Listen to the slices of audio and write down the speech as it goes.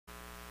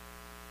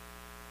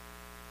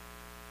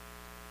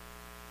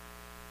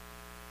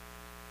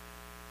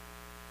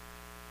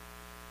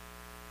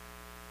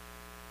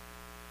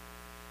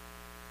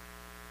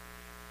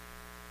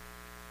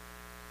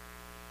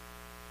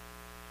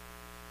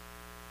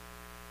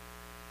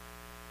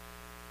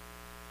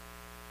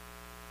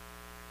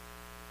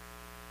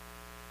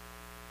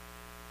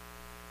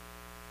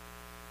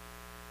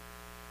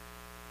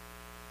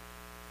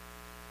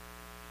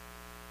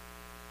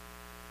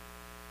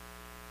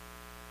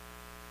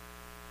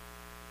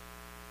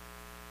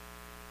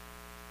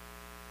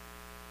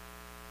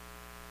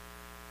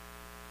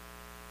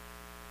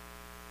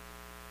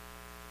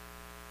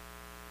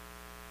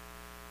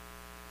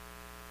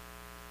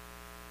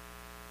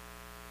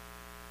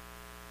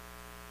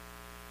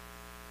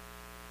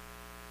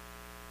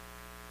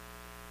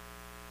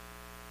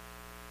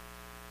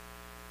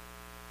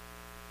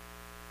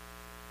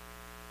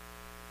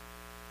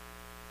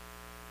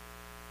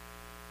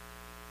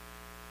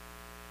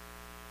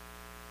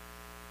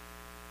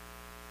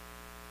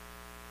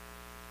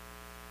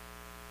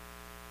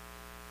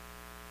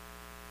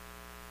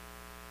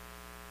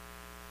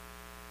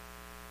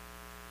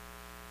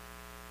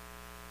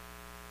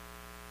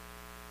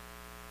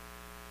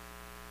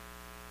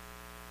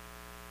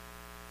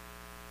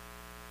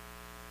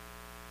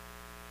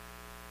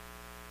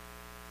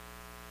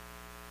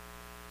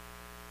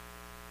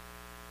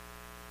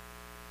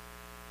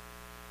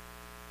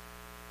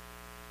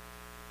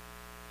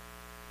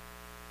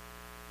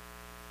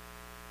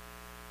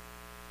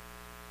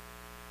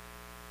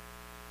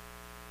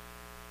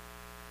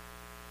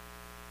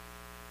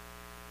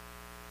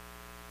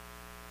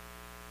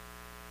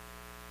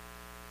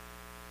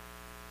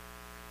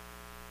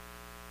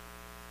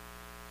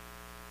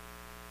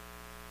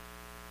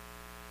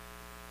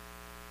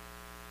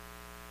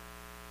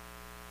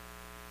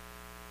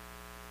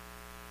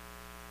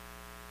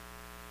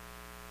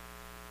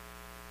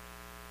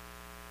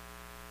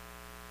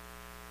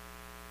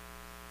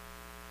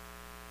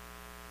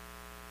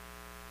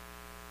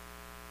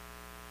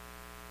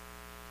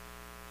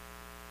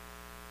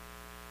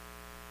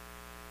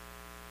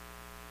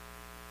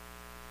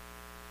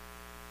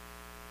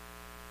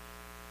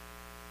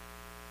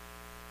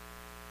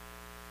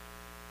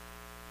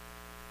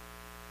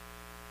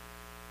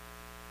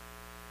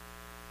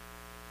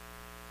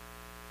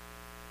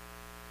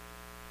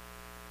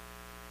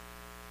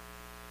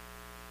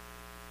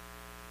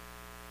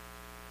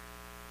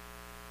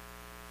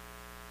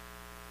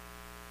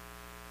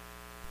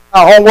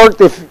Homework,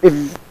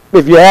 if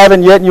you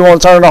haven't yet and you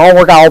want to turn the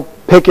homework, I'll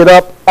pick it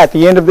up at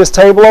the end of this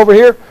table over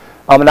here,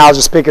 and I'll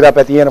just pick it up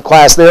at the end of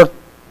class there.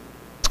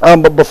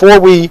 But before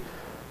we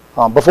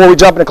jump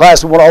into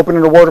class, we want to open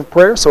in a word of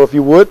prayer. So if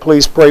you would,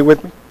 please pray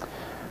with me.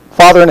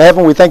 Father in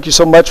heaven, we thank you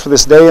so much for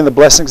this day and the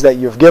blessings that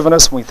you have given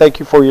us. We thank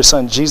you for your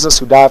Son Jesus,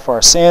 who died for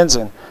our sins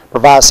and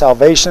provides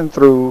salvation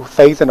through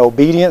faith and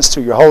obedience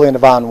to your holy and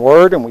divine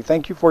word. And we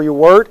thank you for your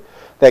word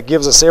that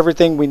gives us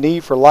everything we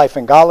need for life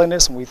and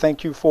godliness. And we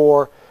thank you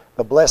for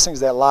the blessings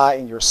that lie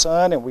in your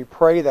Son. And we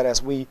pray that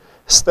as we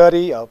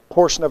study a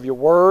portion of your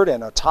word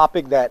and a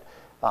topic that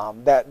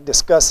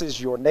discusses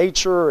your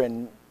nature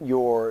and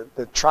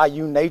the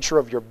triune nature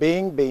of your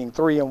being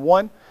three in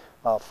one,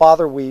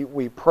 Father,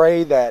 we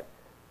pray that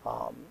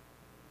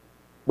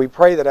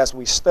as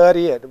we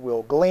study it,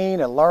 we'll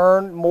glean and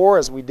learn more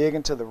as we dig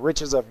into the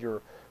riches of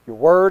your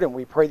word. And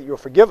we pray that you'll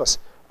forgive us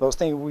those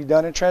things we've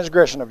done in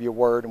transgression of your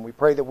word. And we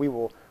pray that we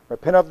will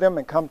repent of them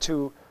and come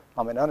to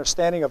an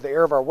understanding of the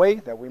error of our way,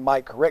 that we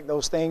might correct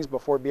those things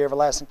before it be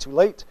everlasting too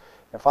late.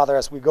 And Father,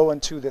 as we go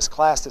into this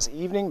class this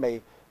evening,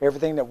 may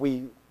everything that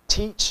we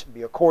teach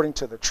be according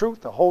to the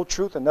truth, the whole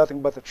truth, and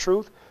nothing but the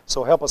truth.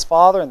 So help us,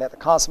 Father, and that the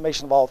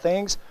consummation of all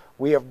things,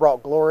 we have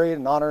brought glory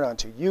and honor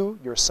unto you,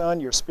 your Son,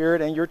 your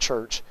Spirit, and your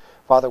church.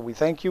 Father, we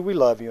thank you, we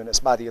love you, and it's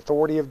by the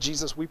authority of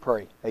Jesus we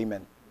pray.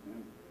 Amen.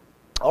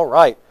 All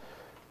right.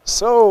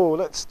 So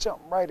let's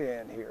jump right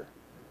in here.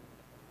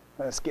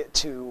 Let's get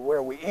to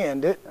where we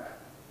ended.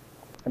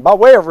 And by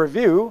way of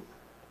review,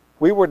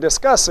 we were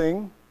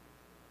discussing,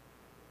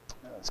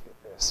 let's get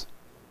this.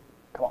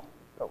 Come on,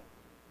 go.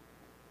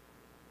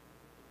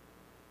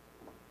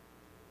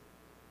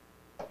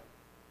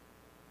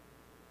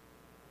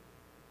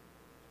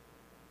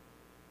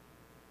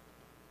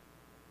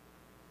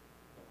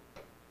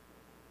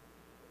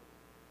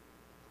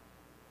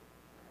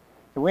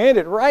 We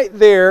ended right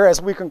there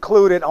as we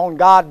concluded on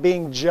God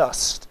being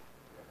just.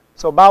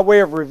 So by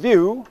way of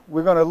review,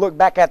 we're going to look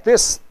back at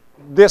this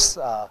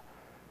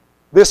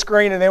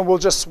screen, and then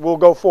we'll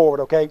go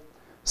forward, okay?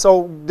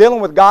 So dealing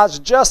with God's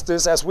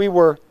justice, as we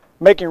were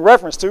making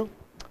reference to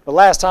the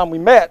last time we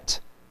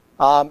met,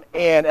 and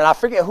I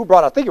forget who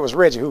brought it, I think it was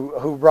Reggie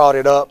who brought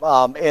it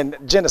up in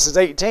Genesis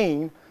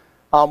 18,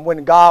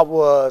 when God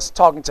was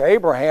talking to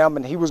Abraham,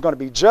 and he was going to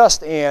be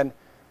just in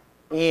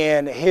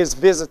his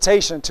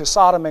visitation to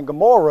Sodom and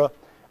Gomorrah.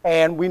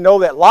 And we know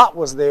that Lot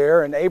was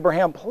there, and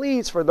Abraham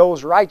pleads for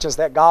those righteous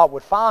that God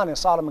would find in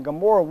Sodom and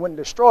Gomorrah and wouldn't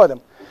destroy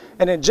them.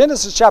 And in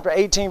Genesis chapter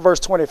 18, verse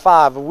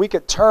 25, if we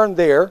could turn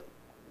there,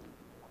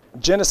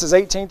 Genesis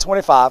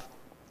 18:25.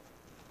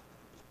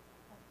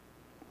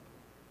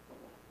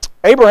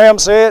 Abraham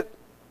said,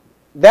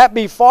 "That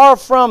be far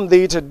from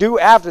thee to do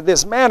after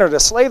this manner, to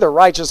slay the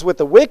righteous with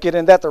the wicked,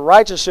 and that the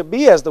righteous should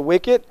be as the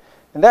wicked,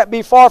 and that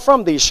be far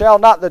from thee. Shall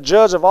not the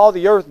judge of all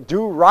the earth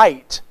do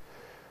right?"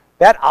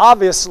 That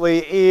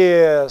obviously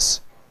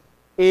is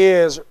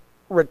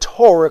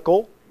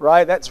rhetorical,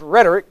 right? That's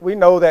rhetoric. We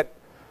know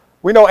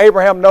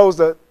Abraham knows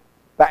the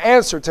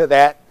answer to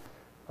that,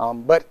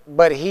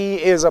 but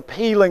he is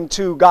appealing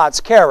to God's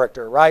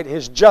character, right?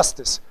 His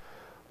justice.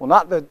 Will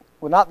not the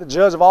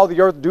judge of all the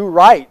earth do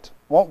right?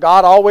 Won't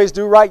God always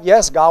do right?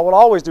 Yes, God will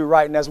always do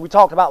right. And as we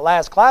talked about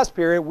last class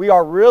period, we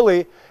are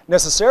really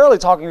necessarily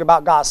talking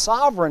about God's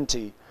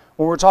sovereignty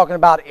when we're talking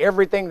about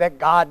everything that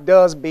God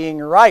does being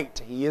right.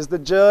 He is the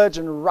judge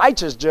and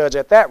righteous judge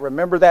at that.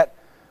 Remember that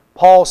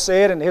Paul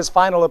said in his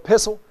final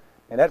epistle,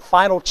 in that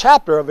final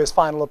chapter of his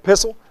final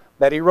epistle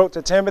that he wrote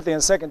to Timothy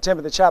in 2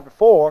 Timothy chapter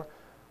 4,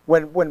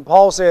 when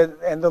Paul said,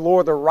 "And the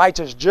Lord the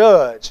righteous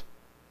judge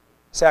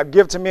shall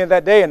give to me in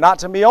that day, and not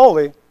to me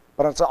only,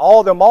 but unto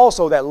all them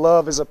also that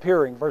love is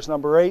appearing." Verse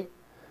number 8.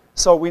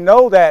 So we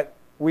know that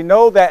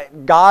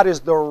God is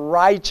the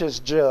righteous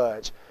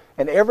judge,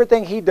 and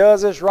everything he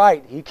does is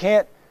right. He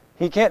can't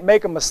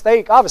make a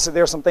mistake. Obviously,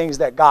 there are some things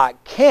that God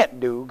can't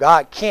do.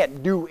 God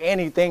can't do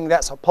anything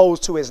that's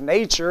opposed to his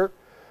nature.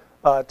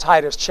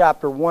 Titus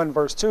chapter 1,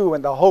 verse 2,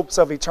 "And the hopes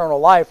of eternal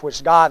life,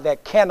 which God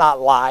that cannot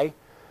lie,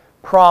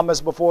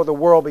 promised before the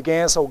world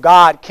began." So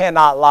God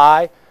cannot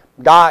lie.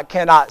 God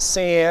cannot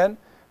sin.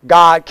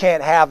 God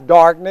can't have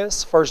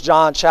darkness. 1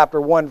 John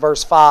chapter 1,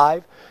 verse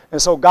 5. And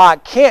so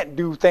God can't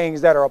do things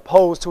that are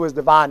opposed to his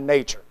divine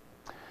nature.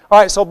 All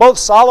right, so both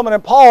Solomon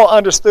and Paul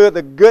understood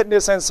the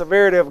goodness and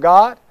severity of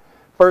God.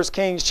 1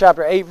 Kings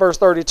chapter 8, verse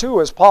 32,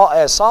 as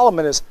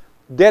Solomon is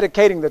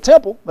dedicating the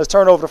temple. Let's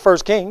turn over to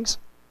 1 Kings.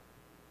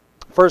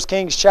 1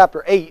 Kings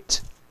chapter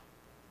 8,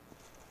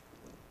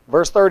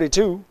 verse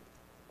 32.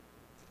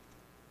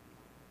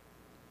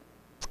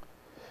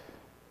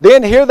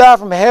 "Then hear thou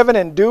from heaven,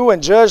 and do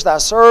and judge thy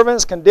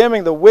servants,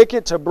 condemning the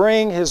wicked, to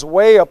bring his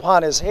way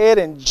upon his head,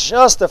 and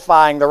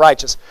justifying the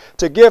righteous,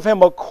 to give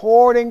him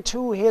according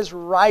to his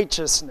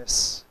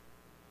righteousness."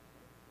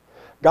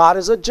 God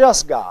is a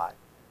just God.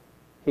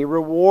 He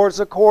rewards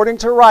according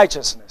to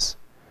righteousness.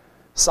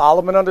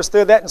 Solomon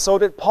understood that, and so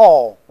did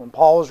Paul. When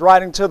Paul was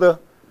writing to the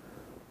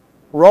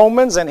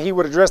Romans, and he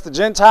would address the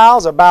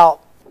Gentiles about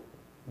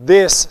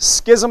this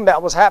schism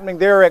that was happening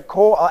there at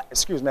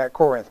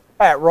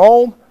at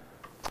Rome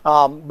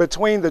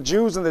between the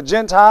Jews and the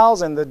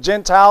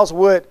Gentiles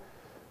would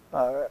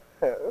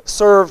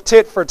serve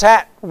tit for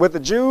tat with the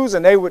Jews,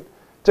 and they would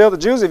tell the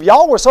Jews, if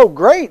y'all were so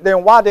great,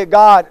 then why did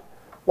God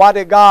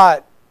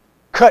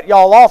cut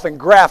y'all off and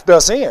graft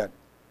us in?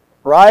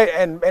 Right?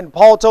 And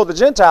Paul told the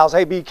Gentiles,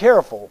 hey, be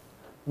careful.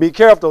 Be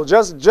careful.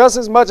 Just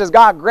as much as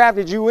God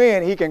grafted you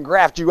in, he can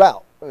graft you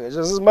out. Just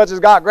as much as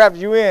God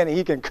grafted you in,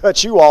 he can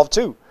cut you off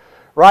too.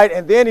 Right?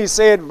 And then he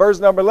said, verse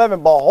number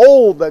 11,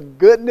 behold the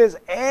goodness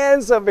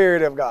and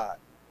severity of God.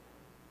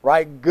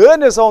 Right?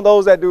 Goodness on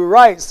those that do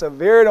right,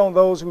 severity on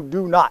those who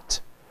do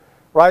not.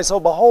 Right? So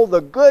behold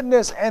the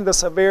goodness and the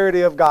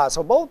severity of God.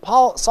 So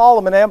both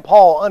Solomon and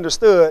Paul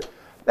understood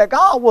that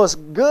God was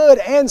good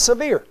and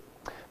severe.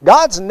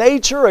 God's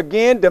nature,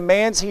 again,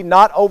 demands he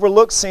not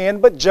overlook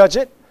sin, but judge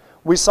it.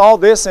 We saw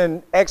this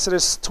in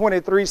Exodus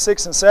 23,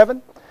 6 and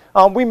 7.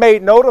 We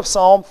made note of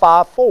Psalm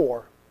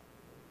 5:4.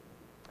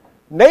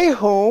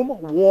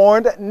 Nahum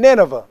warned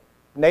Nineveh.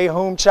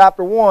 Nahum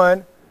chapter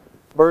 1,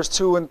 verse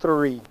 2 and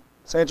 3.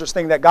 It's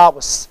interesting that God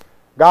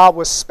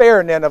was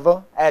spare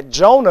Nineveh at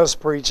Jonah's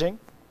preaching,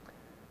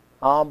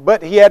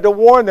 but he had to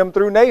warn them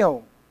through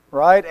Nahum,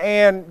 right?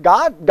 And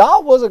God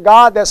was a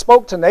God that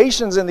spoke to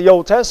nations in the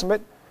Old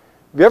Testament.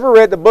 If you ever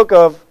read the book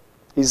of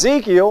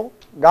Ezekiel,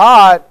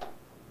 God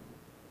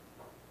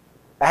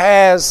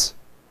has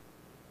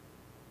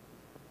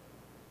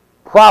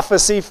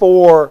prophecy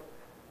for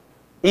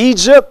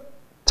Egypt,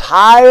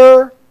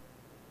 Tyre,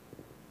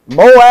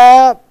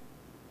 Moab,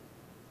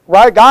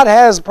 right? God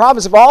has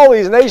prophecy for all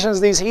these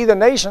nations, these heathen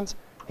nations.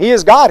 He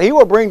is God. He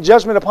will bring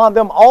judgment upon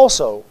them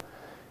also.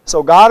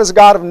 So God is a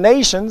God of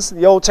nations,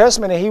 the Old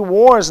Testament, and he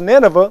warns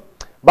Nineveh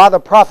by the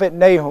prophet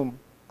Nahum.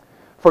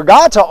 For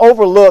God to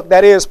overlook,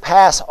 that is,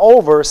 pass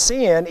over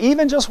sin,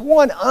 even just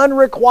one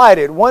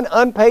unrequited, one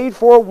unpaid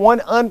for,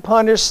 one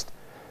unpunished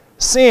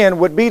sin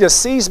would be to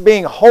cease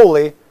being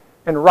holy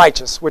and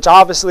righteous, which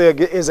obviously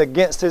is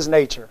against his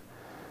nature.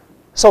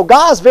 So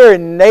God's very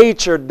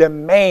nature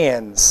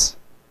demands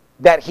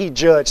that he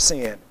judge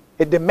sin.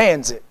 It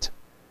demands it.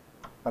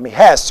 He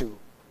has to.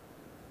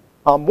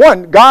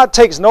 One, God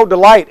takes no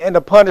delight in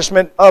the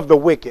punishment of the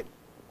wicked.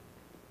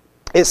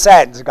 It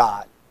saddens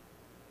God.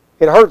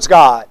 It hurts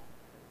God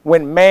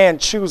when man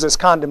chooses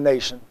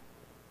condemnation.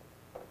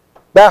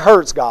 That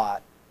hurts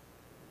God.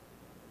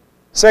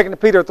 2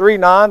 Peter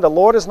 3:9, the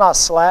Lord is not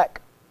slack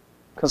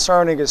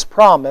concerning his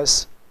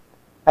promise,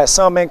 as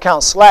some men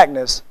count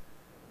slackness,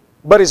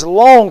 but is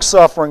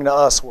long-suffering to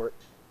usward,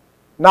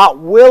 not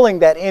willing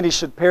that any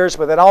should perish,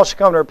 but that all should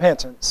come to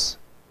repentance.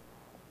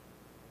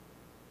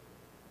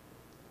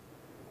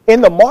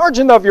 In the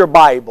margin of your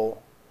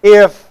Bible,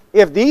 if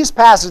these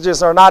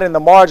passages are not in the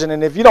margin,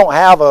 and if you don't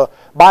have a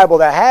Bible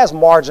that has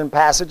margin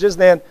passages,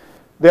 then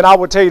I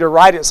would tell you to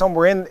write it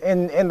somewhere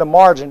in the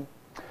margin.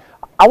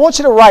 I want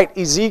you to write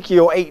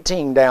Ezekiel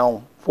 18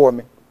 down for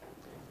me.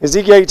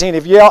 Ezekiel 18,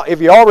 if you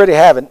already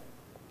haven't.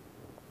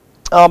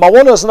 I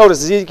want us to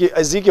notice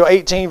Ezekiel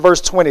 18,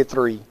 verse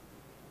 23.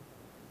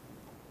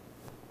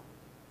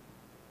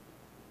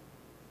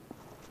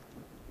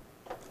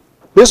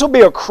 This will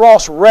be a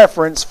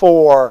cross-reference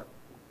for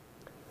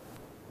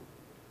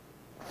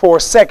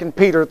 2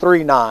 Peter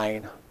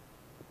 3:9.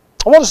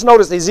 I want us to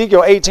notice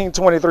Ezekiel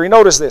 18:23.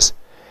 Notice this.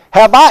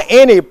 Have I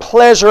any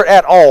pleasure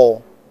at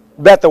all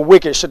that the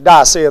wicked should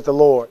die, saith the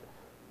Lord,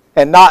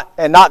 and not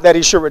that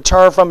he should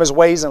return from his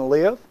ways and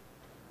live?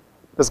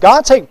 Does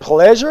God take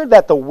pleasure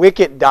that the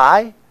wicked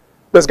die?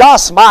 Does God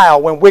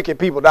smile when wicked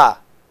people die?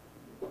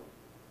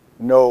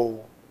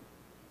 No.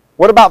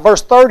 What about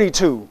verse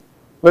 32?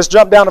 Let's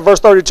jump down to verse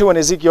 32 in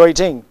Ezekiel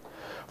 18.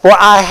 For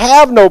I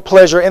have no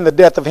pleasure in the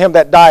death of him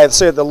that dieth,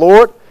 said the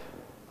Lord.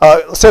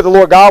 Said the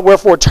Lord God,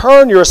 wherefore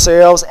turn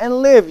yourselves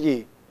and live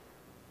ye.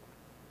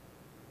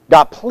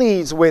 God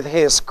pleads with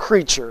his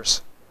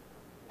creatures,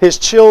 his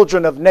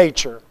children of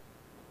nature.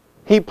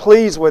 He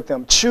pleads with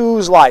them.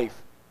 Choose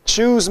life.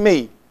 Choose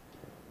me.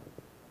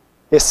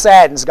 It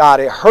saddens God.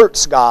 It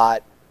hurts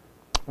God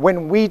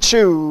when we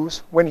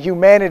choose, when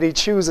humanity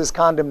chooses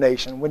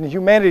condemnation, when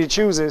humanity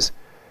chooses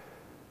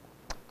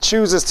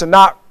to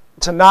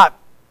not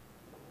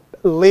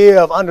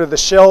live under the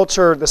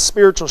shelter, the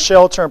spiritual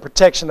shelter and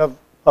protection of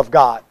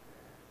God.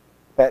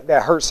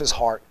 That hurts his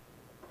heart.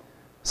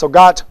 So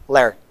God,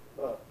 Larry.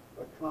 A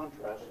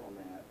contrast on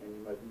that, and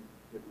you might be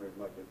getting very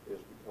much at this,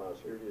 because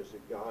here it is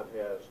that God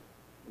has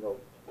no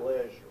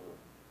pleasure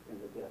in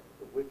the death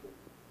of the wicked.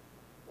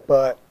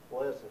 But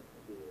pleasant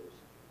it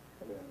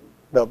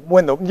is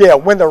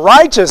when the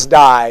righteous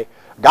die,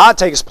 God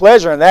takes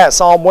pleasure in that.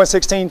 Psalm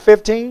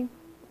 116:15.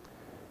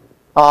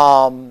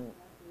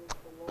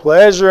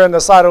 Pleasure in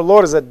the sight of the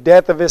Lord is the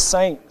death of his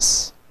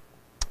saints.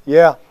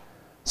 Yeah.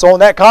 So in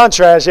that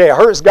contrast, it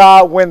hurts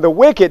God when the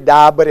wicked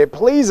die, but it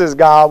pleases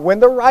God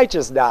when the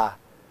righteous die.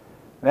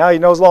 Now he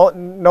no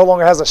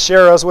longer has to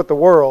share us with the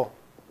world,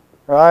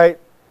 right?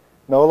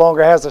 No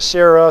longer has to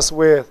share us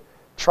with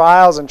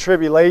trials and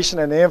tribulation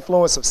and the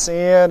influence of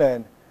sin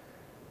and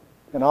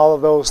all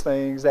of those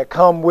things that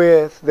come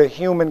with the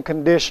human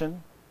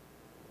condition.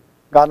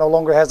 God no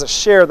longer has to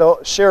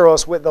share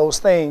us with those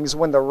things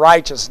when the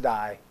righteous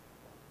die.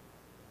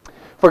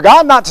 For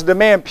God not to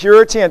demand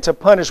purity and to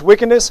punish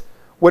wickedness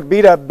would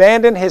be to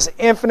abandon his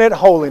infinite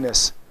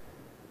holiness.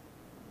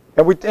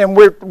 And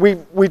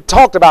we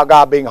talked about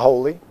God being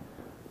holy.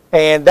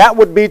 And that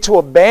would be to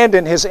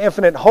abandon his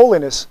infinite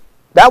holiness.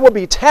 That would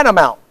be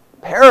tantamount,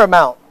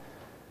 paramount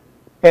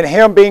in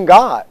him being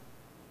God.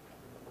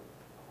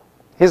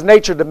 His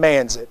nature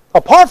demands it.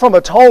 Apart from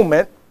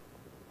atonement,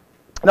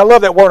 and I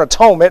love that word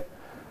atonement,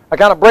 I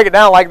kind of break it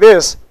down like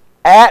this.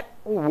 At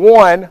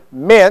one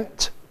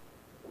meant,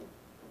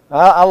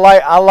 I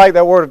like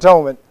that word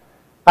atonement.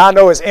 I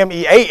know it's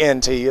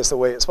M-E-A-N-T is the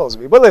way it's supposed to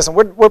be. But listen,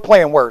 we're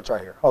playing words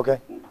right here, okay?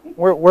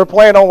 We're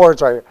playing on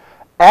words right here.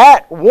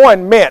 At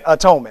one meant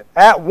atonement.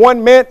 At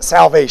one meant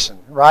salvation,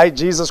 right?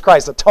 Jesus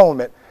Christ,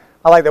 atonement.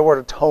 I like that word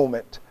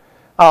atonement.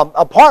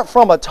 Apart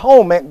from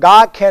atonement,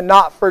 God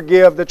cannot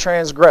forgive the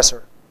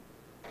transgressor.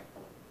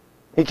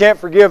 He can't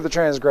forgive the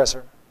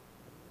transgressor.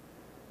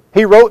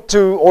 He wrote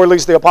to, or at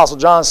least the Apostle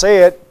John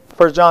said,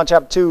 1 John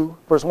chapter 2,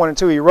 verse 1 and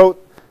 2, he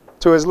wrote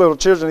to his little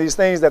children these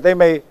things that they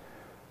may,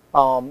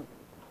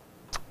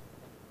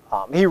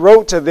 he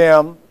wrote to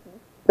them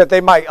that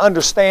they might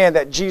understand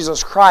that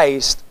Jesus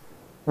Christ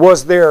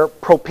was their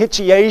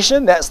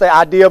propitiation. That's the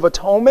idea of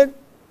atonement.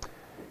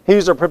 He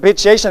was a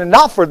propitiation, and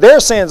not for their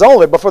sins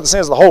only, but for the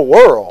sins of the whole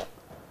world.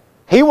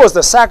 He was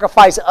the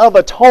sacrifice of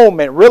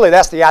atonement. Really,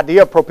 that's the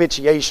idea of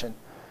propitiation.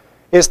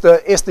 It's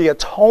the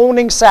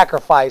atoning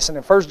sacrifice. And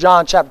in 1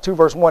 John chapter 2,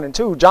 verse 1 and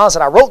 2, John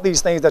said, I wrote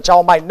these things that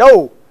y'all might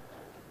know,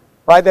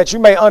 right, that you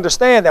may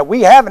understand that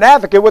we have an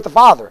advocate with the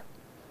Father.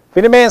 If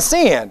any man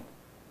sin,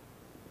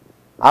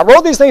 I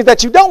wrote these things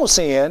that you don't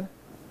sin,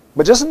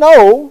 but just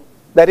know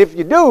that if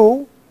you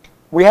do,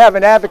 we have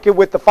an advocate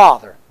with the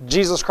Father,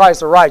 Jesus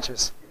Christ the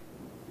righteous.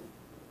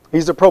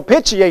 He's the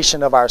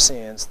propitiation of our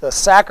sins, the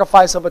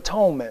sacrifice of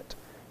atonement.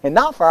 And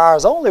not for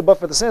ours only, but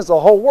for the sins of the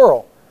whole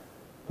world.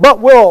 But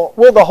will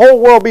the whole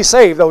world be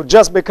saved, though,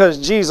 just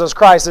because Jesus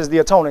Christ is the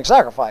atoning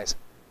sacrifice?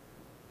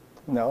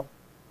 No.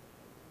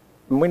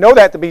 And we know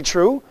that to be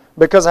true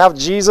because of how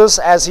Jesus,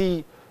 as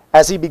he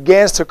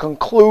begins to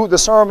conclude the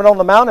Sermon on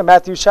the Mount in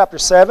Matthew chapter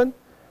 7,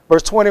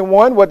 verse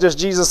 21, what does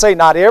Jesus say?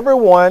 Not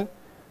everyone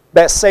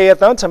that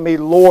saith unto me,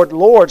 Lord,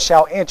 Lord,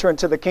 shall enter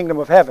into the kingdom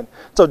of heaven.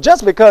 So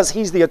just because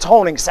he's the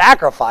atoning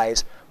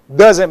sacrifice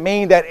doesn't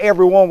mean that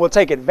everyone will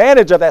take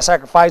advantage of that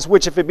sacrifice,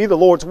 which if it be the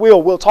Lord's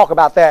will, we'll talk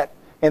about that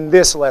in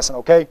this lesson,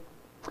 okay?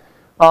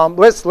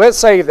 Let's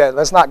save that.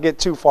 Let's not get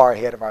too far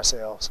ahead of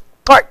ourselves.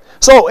 All right,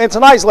 so in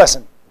tonight's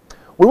lesson,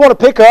 we want to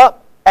pick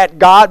up at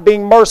God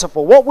being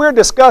merciful. What we're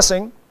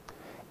discussing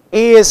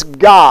is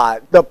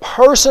God, the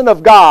person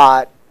of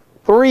God,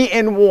 3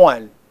 in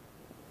 1.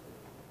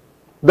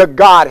 The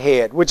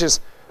Godhead, which is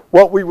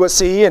what we would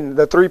see in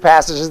the 3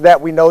 passages that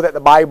we know that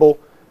the Bible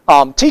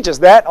teaches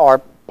that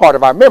are part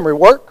of our memory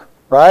work,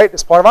 right?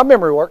 It's part of our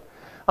memory work.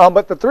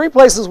 But the 3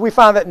 places we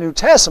find that in the New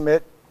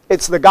Testament,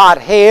 it's the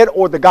Godhead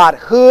or the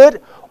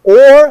Godhood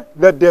or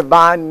the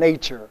divine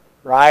nature,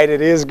 right? It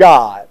is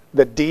God,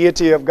 the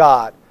deity of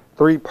God.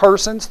 3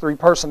 persons, 3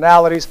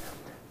 personalities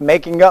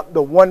making up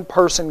the one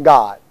person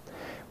God.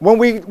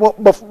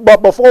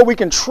 But before we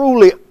can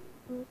truly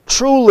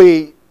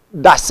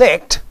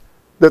dissect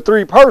the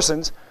 3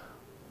 persons,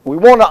 we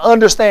want to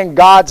understand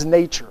God's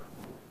nature,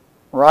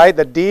 right?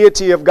 The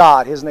deity of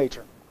God, his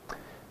nature.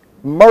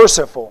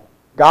 Merciful.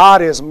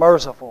 God is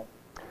merciful.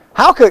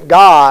 How could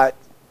God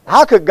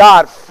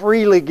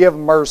freely give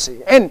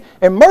mercy? And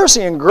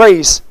mercy and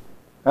grace,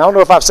 I don't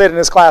know if I've said it in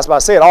this class, but I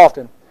say it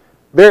often,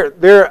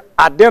 they're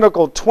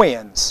identical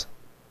twins.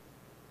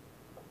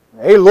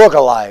 They look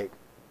alike,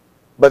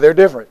 but they're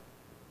different.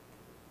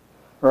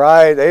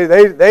 Right?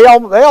 They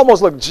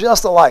almost look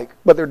just alike,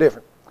 but they're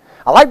different.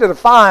 I like to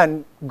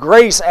define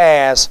grace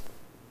as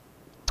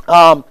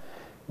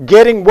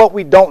getting what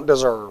we don't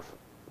deserve.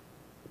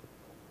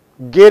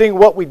 Getting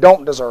what we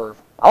don't deserve.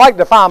 I like to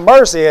define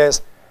mercy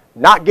as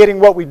not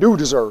getting what we do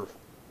deserve.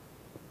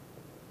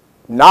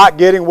 Not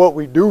getting what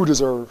we do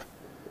deserve.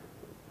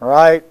 All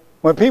right?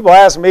 When people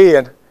ask me,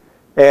 and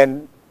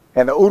the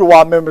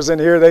Udawa members in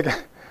here, they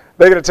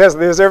can attest to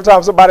this. Every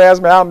time somebody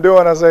asks me how I'm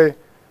doing, I say,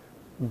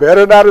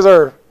 better than I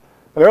deserve.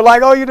 And they're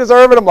like, oh, you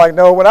deserve it? I'm like,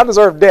 no, when I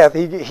deserve death,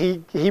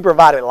 he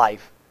provided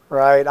life,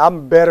 right?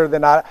 I'm better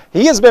than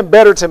he has been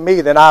better to me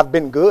than I've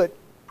been good,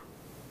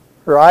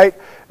 right?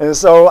 And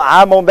so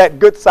I'm on that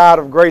good side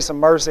of grace and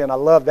mercy, and I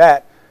love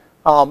that.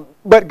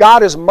 But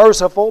God is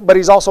merciful, but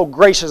he's also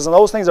gracious, and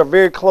those things are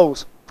very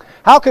close.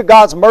 How could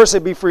God's mercy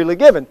be freely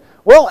given?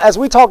 Well, as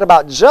we talked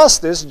about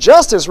justice,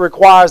 justice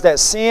requires that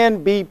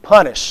sin be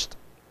punished.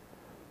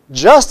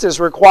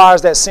 Justice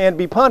requires that sin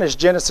be punished.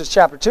 Genesis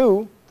chapter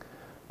 2.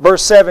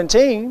 Verse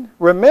 17,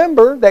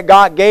 remember that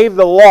God gave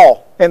the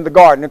law in the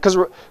garden. Because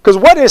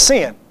what is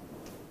sin?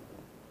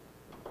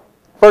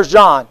 1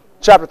 John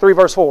chapter 3,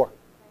 verse 4.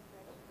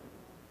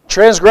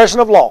 Transgression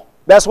of law.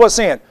 That's what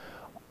sin.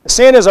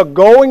 Sin is a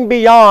going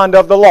beyond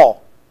of the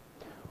law.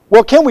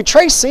 Well, can we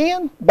trace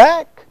sin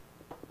back?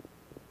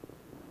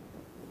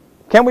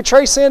 Can we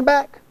trace sin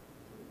back?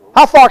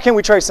 How far can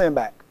we trace sin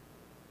back?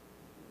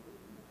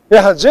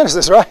 Yeah,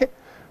 Genesis, right?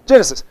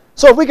 Genesis.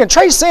 So if we can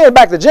trace sin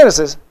back to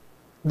Genesis,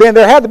 then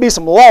there had to be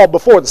some law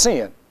before the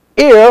sin.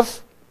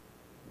 If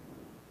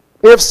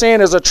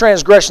sin is a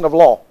transgression of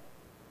law,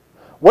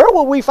 where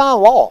will we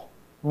find law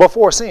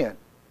before sin?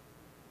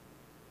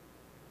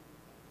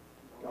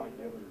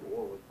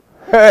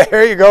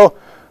 There you go.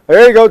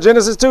 There you go.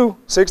 Genesis 2,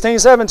 16,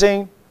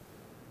 17.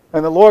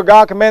 And the Lord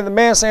God commanded the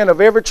man, saying,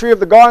 of every tree of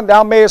the garden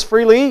thou mayest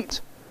freely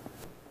eat.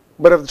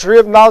 But of the tree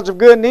of the knowledge of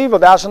good and evil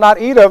thou shalt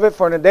not eat of it,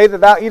 for in the day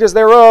that thou eatest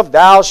thereof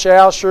thou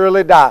shalt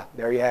surely die.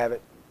 There you have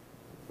it.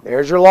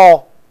 There's your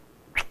law.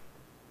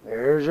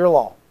 There's your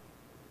law.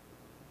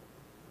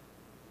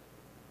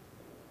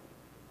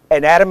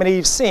 And Adam and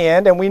Eve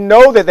sinned, and we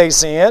know that they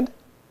sinned,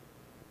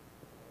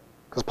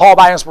 because Paul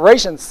by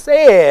inspiration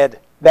said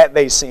that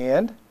they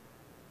sinned.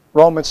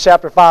 Romans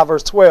chapter 5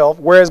 verse 12,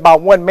 whereas by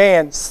one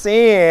man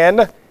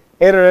sin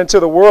entered into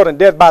the world, and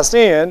death by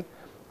sin,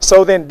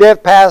 so then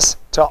death passed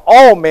to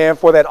all men,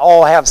 for that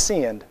all have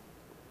sinned.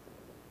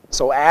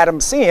 So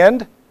Adam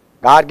sinned,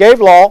 God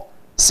gave law,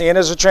 sin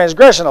is a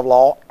transgression of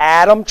law,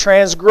 Adam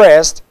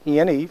transgressed, he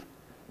and Eve,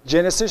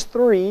 Genesis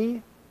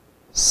 3,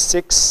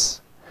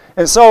 6.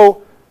 And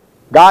so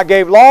God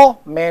gave law,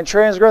 man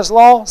transgressed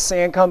law,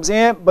 sin comes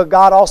in, but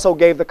God also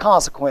gave the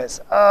consequence.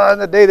 In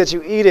the day that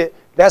you eat it,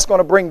 that's going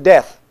to bring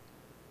death.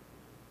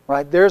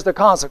 Right? There's the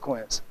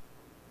consequence.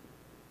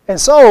 And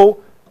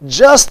so,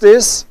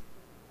 justice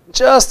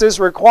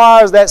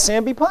requires that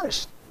sin be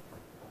punished.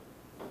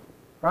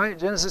 Right?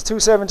 Genesis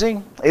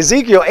 2:17.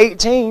 Ezekiel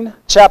 18,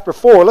 chapter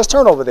 4. Let's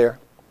turn over there.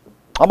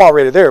 I'm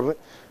already there, but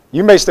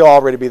you may still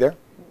already be there.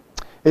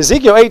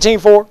 Ezekiel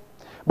 18:4.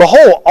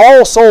 Behold,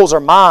 all souls are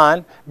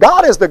mine.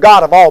 God is the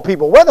God of all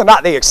people, whether or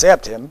not they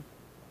accept him.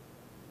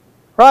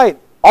 Right?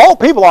 All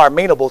people are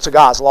amenable to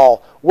God's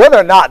law, whether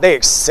or not they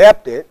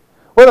accept it,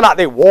 whether or not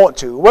they want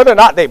to, whether or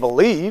not they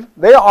believe,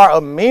 they are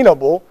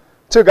amenable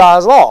to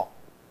God's law.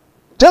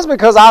 Just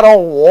because I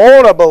don't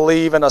want to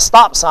believe in a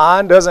stop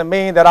sign doesn't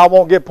mean that I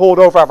won't get pulled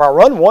over if I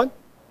run one.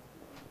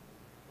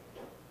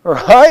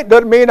 Right?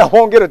 Doesn't mean I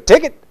won't get a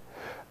ticket.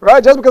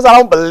 Right? Just because I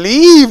don't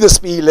believe the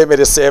speed limit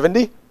is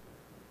 70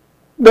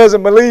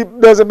 doesn't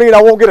mean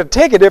I won't get a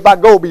ticket if I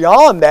go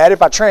beyond that,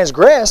 if I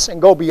transgress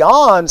and go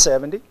beyond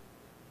 70.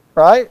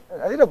 Right?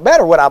 It doesn't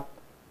matter what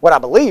I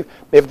believe.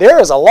 If there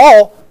is a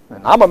law,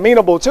 and I'm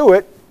amenable to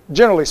it,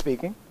 generally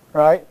speaking,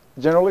 right?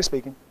 Generally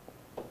speaking.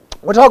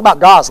 We're talking about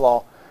God's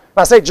law. And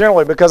I say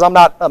generally because I'm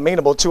not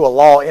amenable to a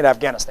law in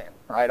Afghanistan,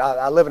 right?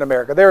 I live in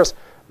America.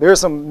 There's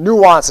some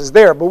nuances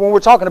there, but when we're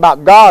talking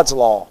about God's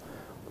law,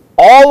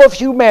 all of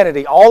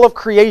humanity, all of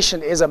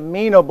creation is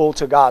amenable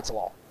to God's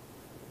law,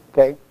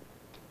 okay?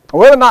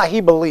 Whether or not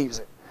he believes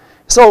it.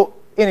 So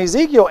in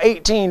Ezekiel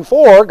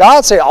 18:4,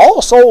 God said,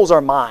 all souls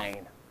are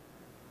mine.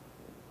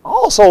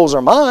 All souls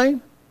are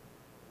mine.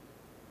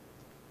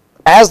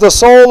 As the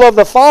soul of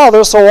the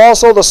Father, so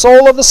also the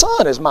soul of the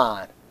Son is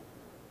mine.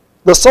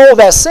 The soul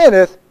that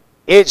sinneth,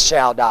 it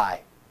shall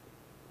die.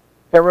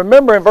 And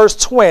remember in verse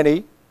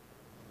 20,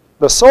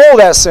 the soul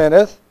that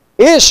sinneth,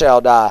 it shall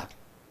die.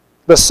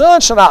 The Son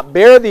shall not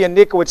bear the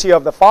iniquity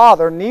of the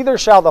Father, neither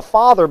shall the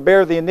Father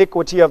bear the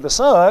iniquity of the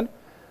Son,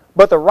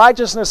 but the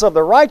righteousness of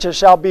the righteous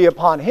shall be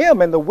upon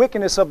him, and the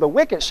wickedness of the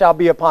wicked shall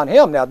be upon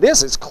him. Now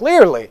this is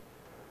clearly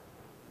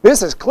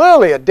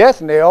a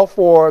death knell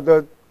for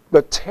the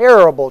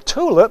terrible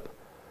tulip.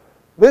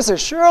 This is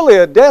surely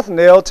a death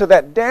knell to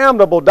that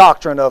damnable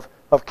doctrine of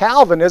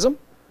Calvinism.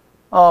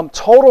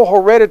 Total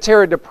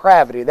hereditary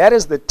depravity. That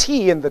is the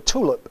T in the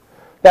tulip.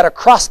 That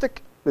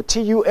acrostic, the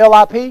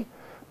T-U-L-I-P.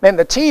 And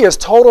the T is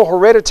total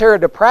hereditary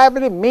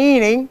depravity,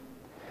 meaning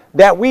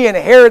that we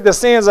inherit the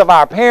sins of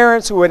our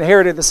parents, who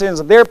inherited the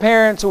sins of their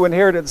parents, who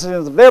inherited the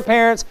sins of their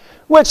parents,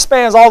 which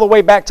spans all the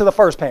way back to the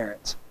first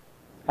parents,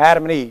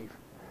 Adam and Eve.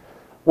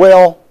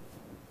 Well,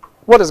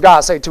 what does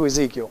God say to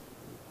Ezekiel?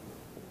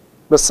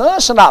 The Son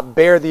shall not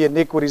bear the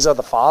iniquities of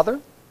the Father,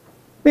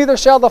 neither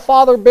shall the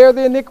Father bear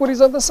the iniquities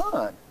of the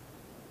Son.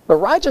 The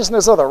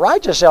righteousness of the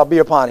righteous shall be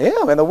upon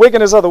him, and the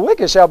wickedness of the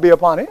wicked shall be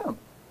upon him.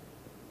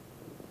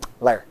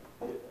 Larry.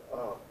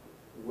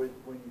 When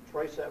you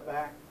trace that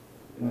back,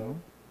 you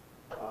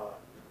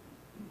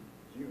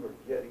are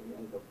getting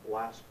into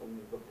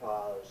blasphemy,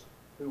 because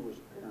who was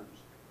the parents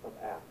of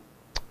Adam?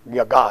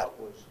 Yeah, God. That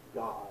was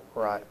God.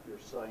 Right. You're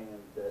saying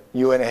that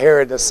you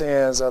inherit the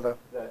sins of the...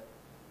 That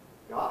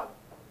God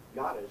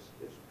is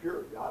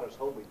pure. God is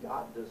holy.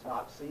 God does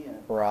not sin.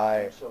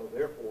 Right. And so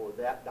therefore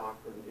that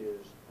doctrine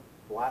is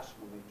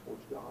blasphemy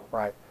towards God.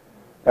 Right.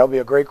 That would be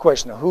a great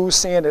question. Whose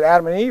sin did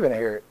Adam and Eve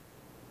inherit?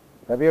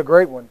 That'd be a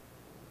great one.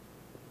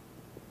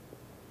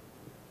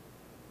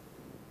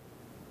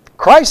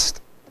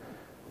 Christ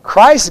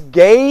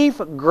gave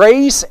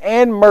grace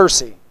and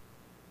mercy.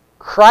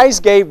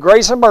 Christ gave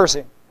grace and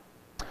mercy.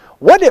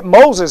 What did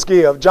Moses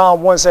give? John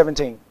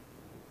 1:17.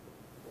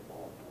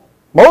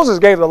 Moses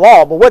gave the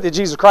law, but what did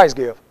Jesus Christ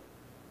give?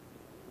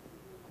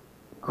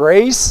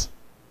 Grace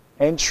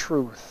and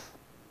truth.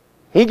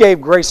 He gave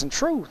grace and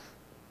truth.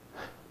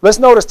 Let's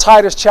notice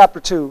Titus chapter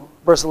 2.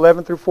 verse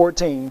 11 through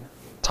 14.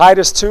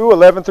 Titus 2,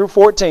 11 through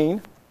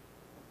 14.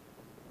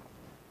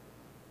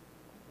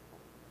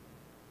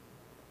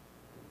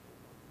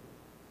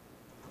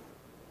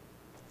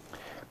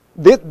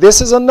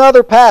 This is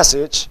another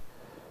passage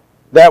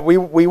that we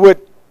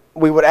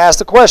would ask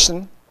the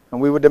question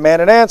and we would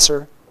demand an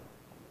answer.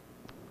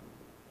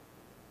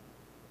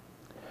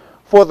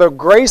 For the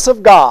grace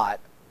of God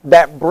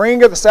that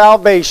bringeth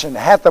salvation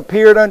hath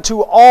appeared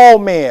unto all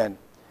men,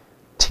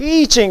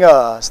 teaching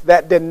us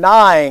that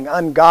denying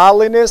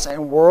ungodliness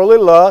and worldly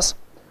lust,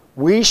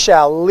 we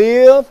shall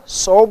live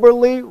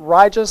soberly,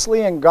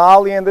 righteously, and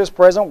godly in this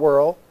present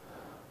world,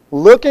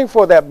 looking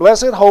for that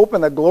blessed hope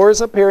and the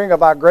glorious appearing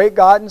of our great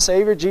God and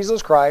Savior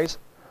Jesus Christ,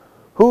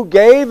 who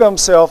gave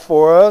himself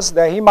for us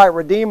that he might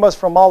redeem us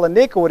from all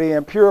iniquity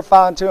and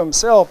purify unto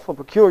himself a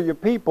peculiar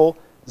people,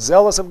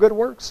 zealous of good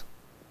works.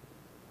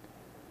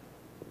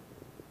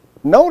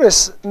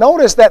 Notice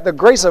that the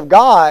grace of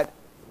God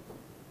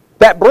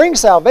that brings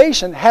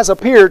salvation has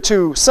appeared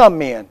to some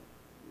men.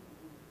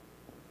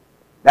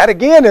 That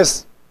again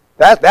is,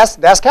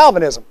 that's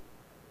Calvinism.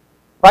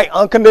 Right?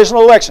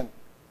 Unconditional election.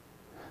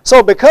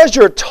 So because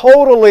you're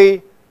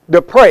totally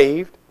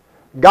depraved,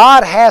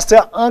 God has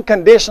to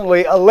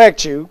unconditionally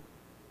elect you.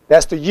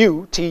 That's the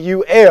U,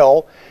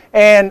 T-U-L.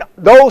 And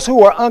those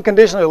who are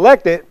unconditionally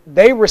elected,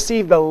 they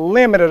receive the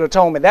limited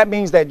atonement. That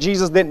means that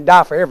Jesus didn't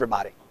die for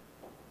everybody.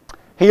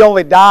 He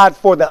only died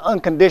for the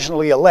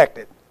unconditionally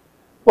elected.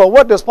 Well,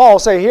 what does Paul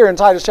say here in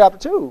Titus chapter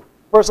 2,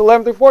 verse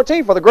 11 through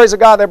 14? For the grace of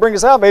God that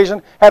bringeth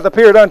salvation hath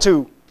appeared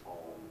unto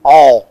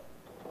all.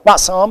 Not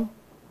some.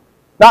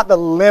 Not the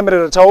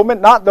limited atonement.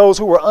 Not those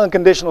who were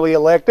unconditionally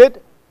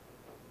elected.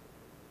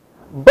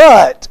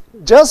 But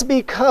just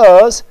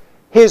because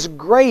his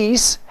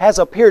grace has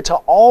appeared to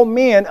all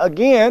men,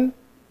 again,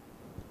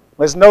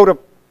 let's note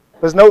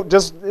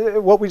just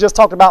what we just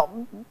talked about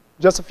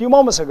just a few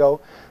moments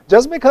ago.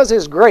 Just because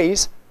his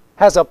grace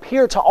has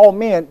appeared to all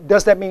men,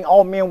 does that mean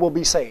all men will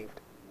be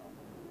saved?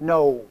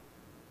 No.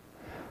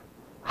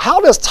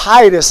 How does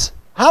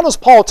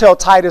Paul tell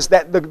Titus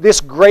that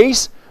this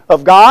grace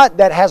of God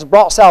that has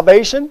brought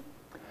salvation,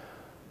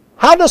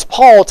 how does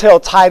Paul tell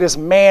Titus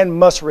man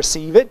must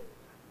receive it?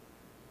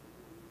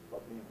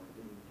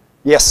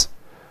 Yes.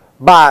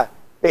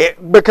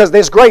 Because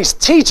this grace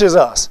teaches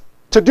us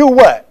to do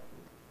what?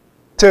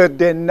 To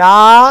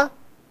deny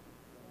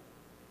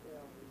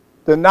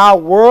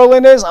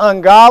worldliness,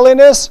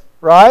 ungodliness,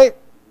 right?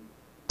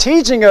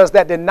 Teaching us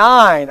that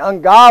denying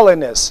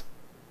ungodliness,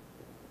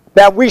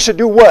 that we should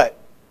do what?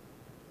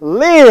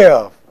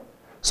 Live.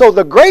 So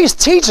the grace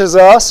teaches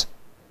us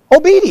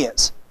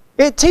obedience.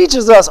 It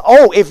teaches us,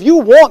 oh, if you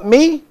want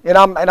me, and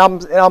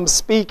I'm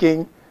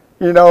speaking,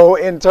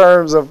 in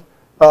terms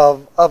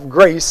of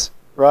grace,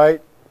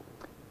 right?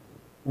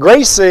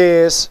 Grace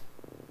says,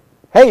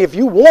 hey, if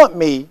you want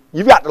me,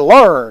 you've got to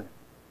learn.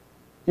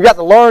 You've got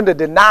to learn to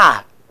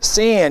deny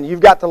sin.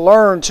 You've got to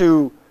learn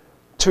to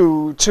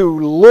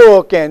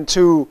look and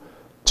to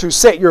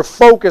set your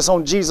focus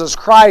on Jesus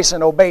Christ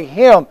and obey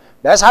him.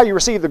 That's how you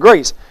receive the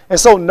grace. And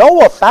so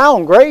Noah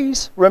found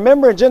grace.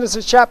 Remember in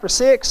Genesis chapter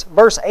 6,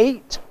 verse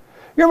 8?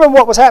 You remember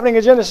what was happening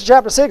in Genesis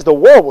chapter 6? The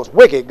world was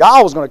wicked.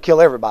 God was going to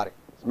kill everybody.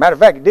 As a matter of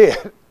fact, he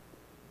did.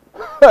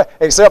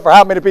 Except for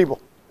how many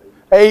people?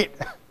 8.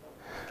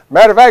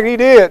 Matter of fact, he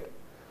did.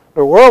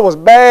 The world was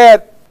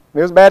bad.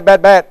 It was bad,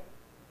 bad, bad.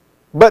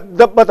 But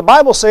the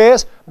Bible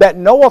says that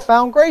Noah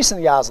found grace in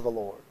the eyes of the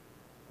Lord.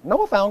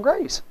 Noah found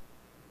grace.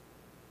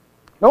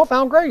 Noah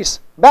found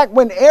grace. Back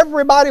when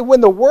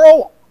the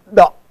world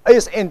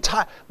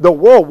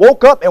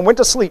woke up and went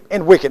to sleep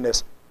in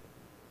wickedness.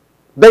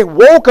 They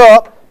woke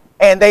up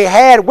and they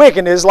had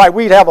wickedness like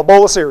we'd have a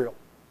bowl of cereal.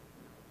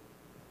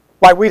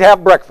 Like we'd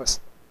have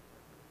breakfast.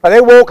 And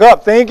they woke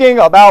up thinking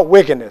about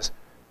wickedness.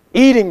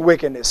 Eating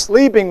wickedness,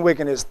 sleeping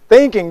wickedness,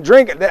 thinking,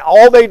 drinking.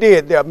 All they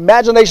did, the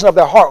imagination of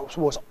their hearts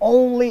was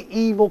only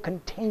evil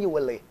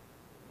continually.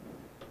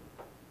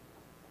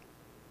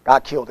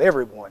 God killed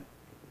everyone.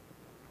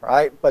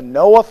 Right? But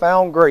Noah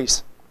found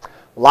grace.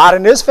 Lot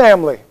in his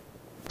family.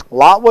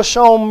 Lot was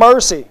shown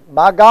mercy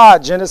by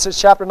God. Genesis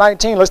chapter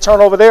 19. Let's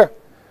turn over there.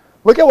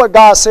 Look at what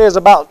God says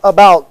about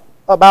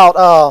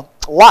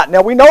Lot.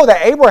 Now we know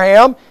that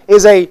Abraham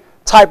is a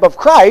type of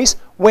Christ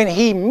when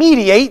he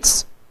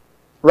mediates,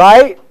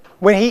 right?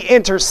 When he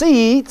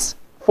intercedes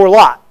for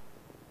Lot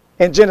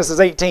in Genesis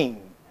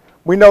 18.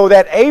 We know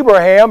that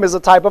Abraham is a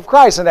type of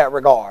Christ in that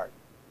regard.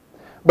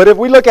 But if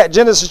we look at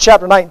Genesis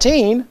chapter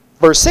 19,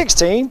 verse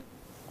 16,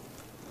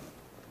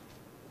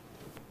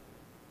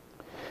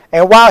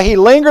 and while he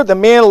lingered, the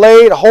men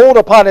laid hold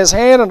upon his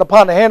hand and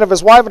upon the hand of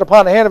his wife and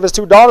upon the hand of his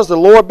 2 daughters, the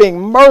Lord being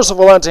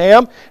merciful unto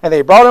him, and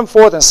they brought him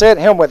forth and set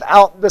him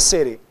without the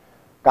city.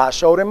 God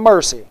showed him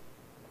mercy.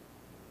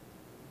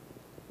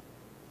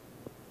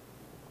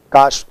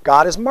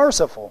 God is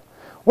merciful.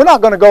 We're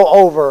not going to go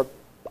over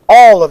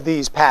all of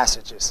these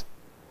passages.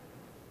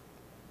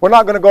 We're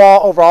not going to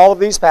go over all of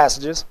these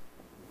passages.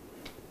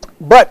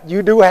 But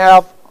you do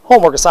have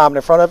homework assignment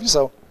in front of you,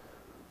 so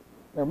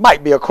there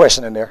might be a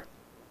question in there.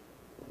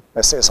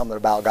 that says something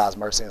about God's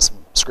mercy in some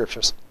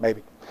scriptures,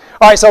 maybe.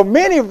 All right, so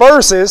many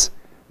verses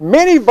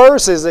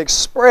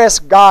express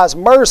God's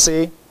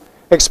mercy,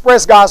 because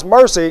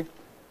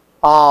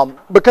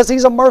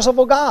he's a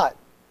merciful God.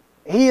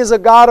 He is a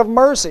God of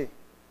mercy.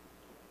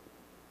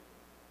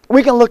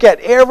 We can look at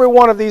every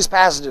one of these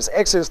passages,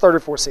 Exodus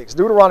 34:6,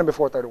 Deuteronomy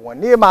 4:31,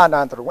 Nehemiah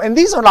 9:31, and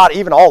these are not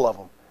even all of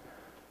them,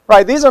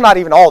 right? These are not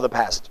even all the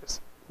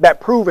passages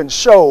that prove and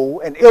show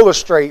and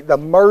illustrate the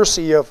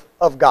mercy of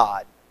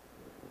God.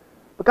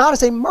 But God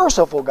is a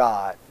merciful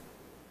God.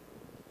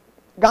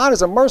 God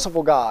is a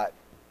merciful God.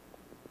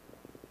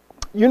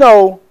 You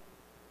know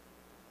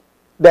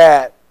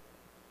that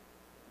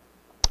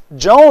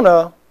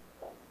Jonah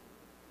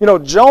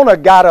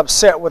got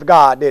upset with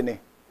God, didn't he?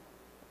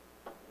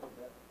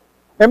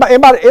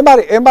 Anybody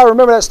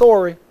remember that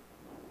story?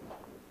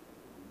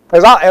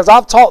 As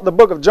I've taught the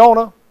book of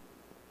Jonah,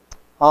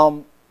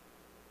 and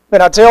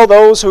I tell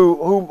those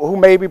who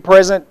may be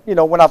present,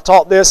 when I've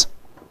taught this,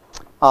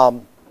 I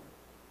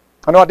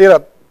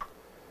know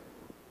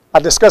I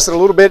discussed it a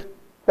little bit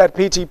at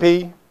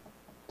PTP,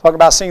 talking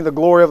about seeing the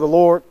glory of the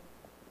Lord.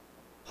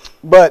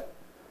 But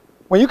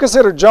when you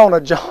consider Jonah,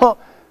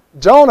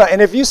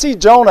 and if you see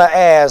Jonah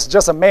as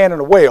just a man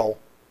in a whale,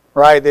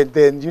 right,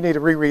 then you need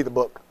to reread the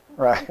book,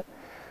 right?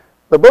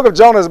 The book of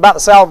Jonah is about the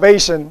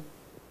salvation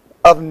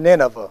of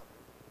Nineveh,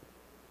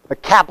 the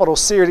capital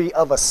city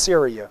of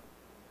Assyria.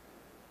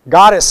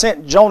 God has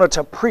sent Jonah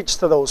to preach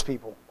to those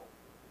people.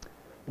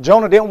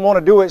 Jonah didn't want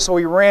to do it, so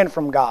he ran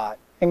from God.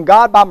 And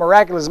God, by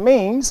miraculous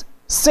means,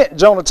 sent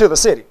Jonah to the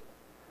city.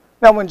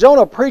 Now, when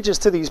Jonah preaches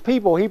to these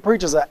people, he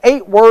preaches an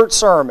 8-word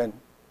sermon.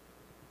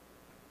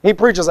 He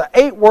preaches an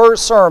 8-word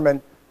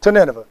sermon to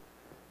Nineveh.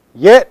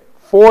 Yet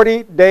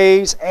 40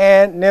 days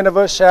and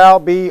Nineveh shall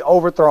be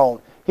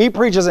overthrown. He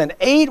preaches an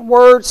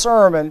 8-word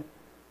sermon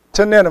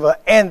to Nineveh,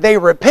 and they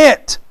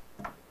repent.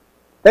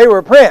 They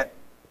repent.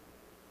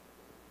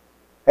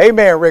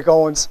 Amen, Rick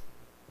Owens.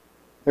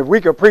 If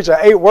we could preach an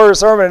 8-word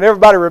sermon and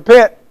everybody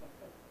repent,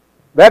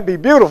 that'd be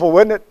beautiful,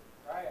 wouldn't it?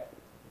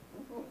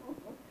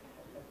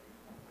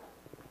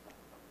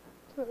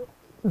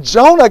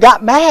 Jonah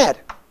got mad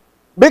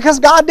because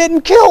God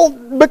didn't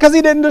because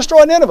he didn't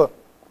destroy Nineveh.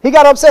 He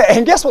got upset.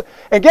 And guess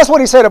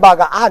what he said about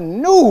God? I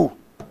knew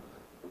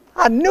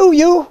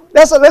you.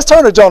 Let's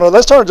turn to Jonah.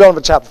 Let's turn to Jonah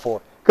to chapter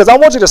 4. Because I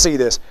want you to see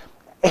this.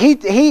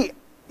 He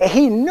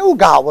knew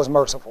God was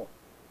merciful.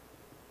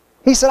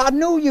 He said, I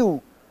knew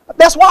you.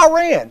 That's why I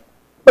ran.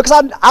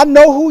 Because I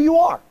know who you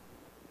are.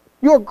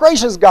 You're a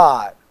gracious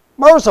God,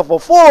 merciful,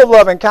 full of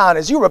love and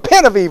kindness. You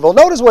repent of evil.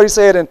 Notice what he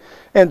said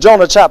in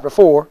Jonah chapter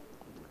 4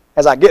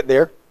 as I get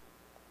there.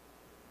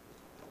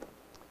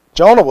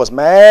 Jonah was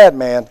mad,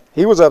 man.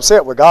 He was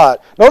upset with God.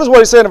 Notice what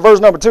he said in verse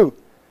number 2.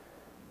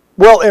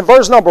 Well, in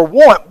verse number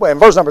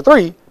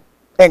 3,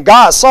 and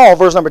God saw,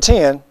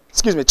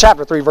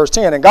 chapter 3, verse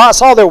 10, and God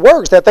saw their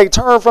works, that they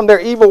turned from their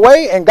evil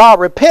way, and God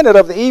repented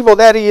of the evil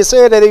that he had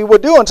said that he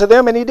would do unto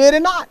them, and he did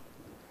it not.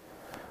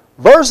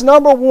 Verse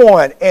number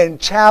 1 in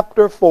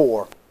chapter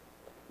 4.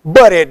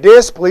 But it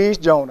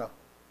displeased Jonah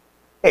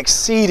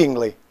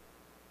exceedingly,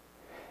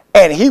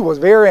 and he was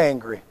very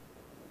angry.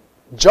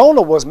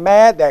 Jonah was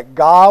mad that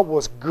God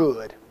was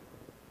good.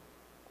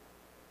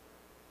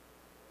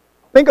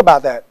 Think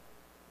about that.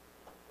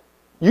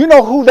 You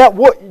know who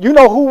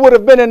would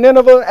have been in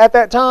Nineveh at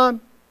that time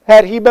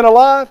had he been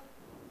alive?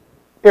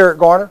 Eric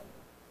Garner.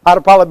 I'd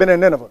have probably been in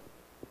Nineveh.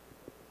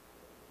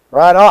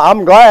 Right?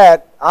 I'm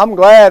glad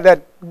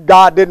that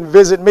God didn't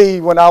visit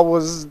me when I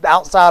was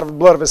outside of the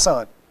blood of his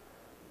son.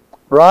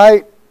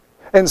 Right?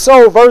 And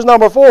so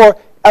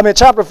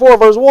chapter 4,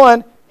 verse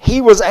 1,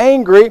 he was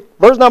angry.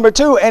 Verse number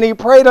 2, and he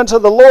prayed unto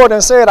the Lord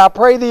and said, I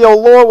pray thee, O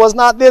Lord, was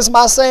not this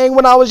my saying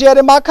when I was yet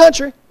in my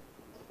country?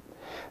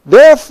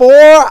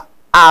 Therefore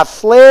I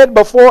fled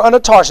before unto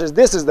Tarshish.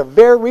 This is the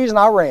very reason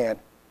I ran.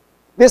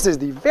 This is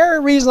the very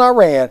reason I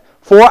ran,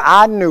 for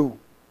I knew.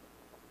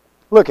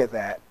 Look at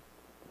that.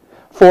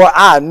 For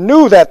I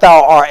knew that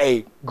thou art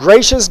a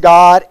gracious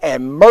God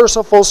and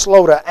merciful,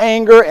 slow to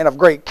anger, and of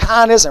great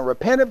kindness, and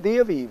repent of thee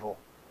of evil.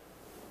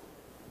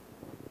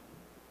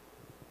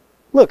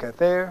 Look at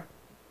there.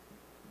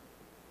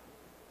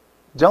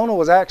 Jonah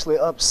was actually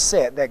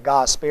upset that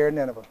God spared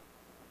Nineveh.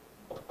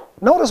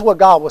 Notice what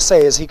God will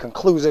say as he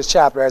concludes this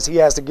chapter, as he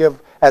has to give,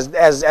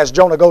 as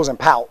Jonah goes and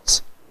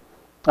pouts.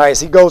 All right,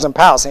 as he goes and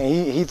pouts, and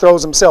he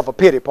throws himself a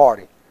pity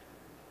party.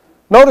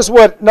 Notice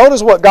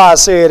what God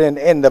said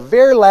in the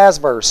very last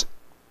verse.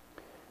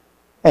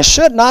 And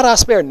should not I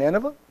spare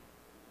Nineveh,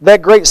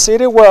 that great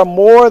city where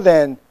more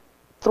than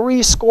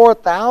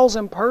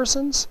 60,000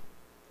 persons,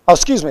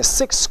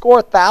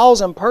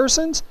 60,000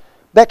 persons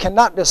that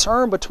cannot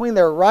discern between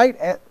their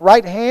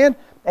right hand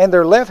and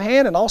their left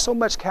hand, and also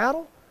much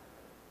cattle?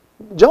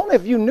 Jonah,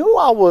 if you knew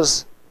I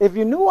was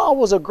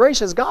a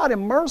gracious God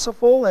and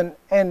merciful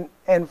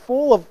and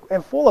full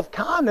of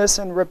kindness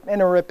and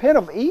repent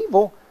of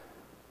evil,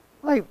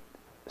 like,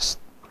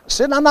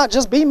 shouldn't I not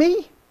just be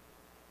me?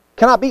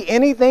 Can I be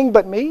anything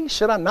but me?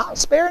 Should I not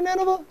spare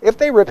Nineveh if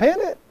they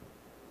repented?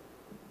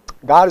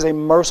 God is a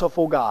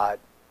merciful God.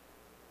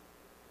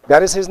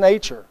 That is his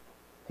nature.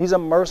 He's a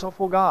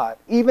merciful God,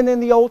 even in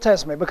the Old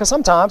Testament, because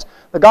sometimes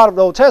the God of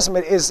the Old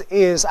Testament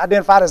is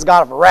identified as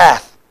God of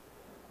wrath,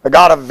 the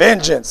God of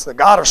vengeance, the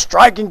God of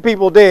striking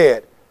people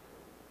dead.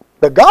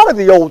 The God of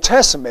the Old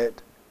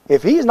Testament,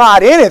 if he's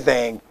not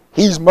anything,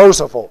 he's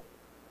merciful.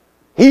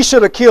 He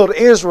should have killed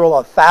Israel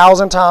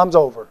 1,000 times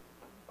over.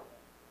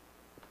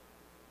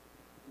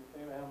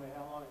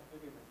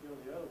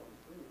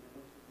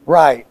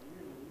 Right.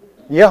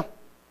 Yeah.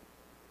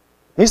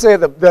 He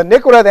said the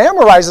iniquity of the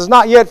Amorites is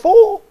not yet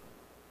full.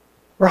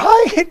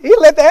 Right? He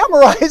let the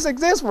Amorites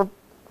exist for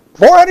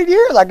 400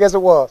 years, I guess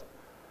it was.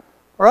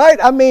 Right?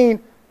 I mean,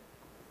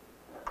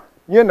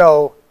 you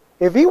know,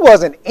 if he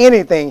wasn't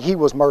anything, he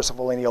was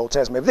merciful in the Old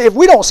Testament. If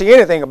we don't see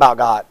anything about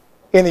God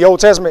in the Old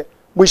Testament,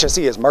 we should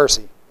see his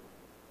mercy.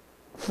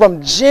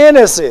 From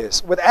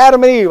Genesis, with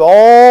Adam and Eve,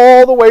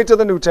 all the way to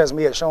the New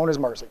Testament, he has shown his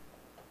mercy.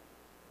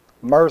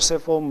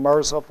 Merciful,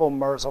 merciful,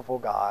 merciful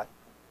God.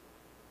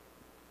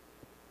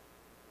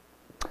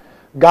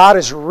 God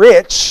is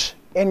rich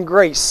in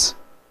grace.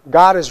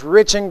 God is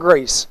rich in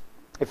grace.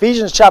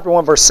 Ephesians chapter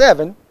 1, verse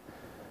 7,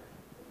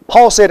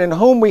 Paul said, in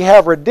whom we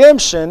have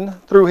redemption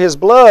through his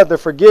blood, the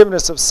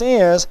forgiveness of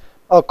sins,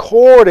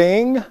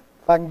 according,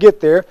 if I can get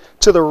there,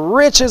 to the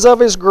riches of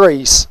his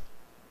grace.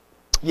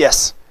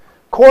 Yes,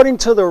 according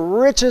to the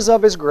riches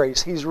of his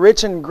grace. He's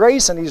rich in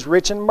grace and he's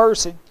rich in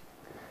mercy.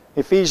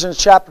 Ephesians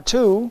chapter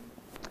 2,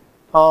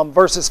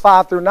 verses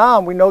 5 through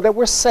 9, we know that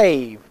we're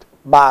saved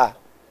by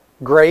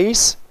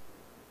grace,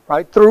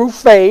 right, through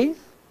faith.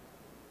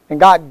 And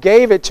God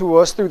gave it to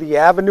us through the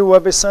avenue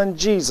of his Son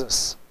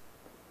Jesus.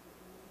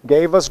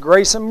 Gave us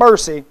grace and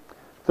mercy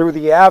through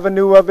the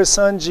avenue of his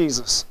Son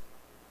Jesus.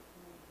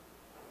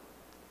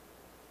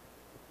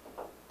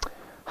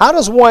 How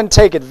does one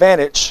take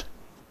advantage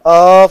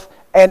of,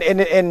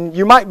 and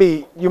you might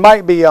be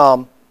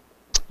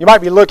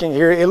looking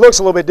here, it looks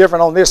a little bit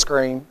different on this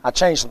screen. I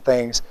changed some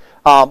things.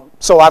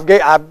 So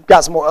I've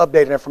got some more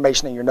updated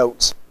information in your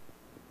notes.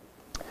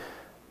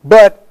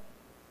 But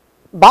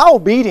by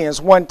obedience,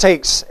 one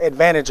takes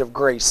advantage of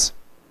grace.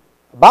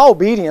 By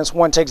obedience,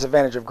 one takes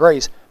advantage of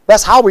grace.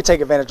 That's how we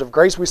take advantage of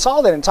grace. We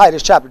saw that in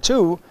Titus chapter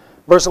 2,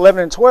 verse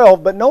 11 and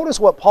 12. But notice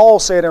what Paul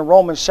said in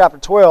Romans chapter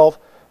 12,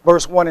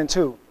 verse 1 and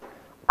 2.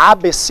 I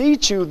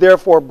beseech you,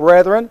 therefore,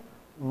 brethren,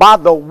 by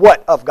the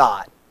what of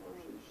God?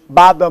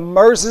 By the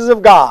mercies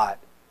of God.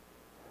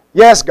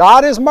 Yes,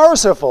 God is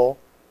merciful.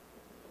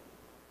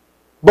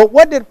 But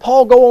what did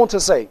Paul go on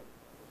to say?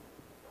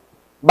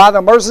 By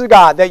the mercies of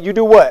God, that you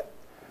do what?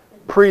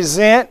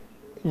 Present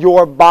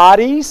your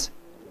bodies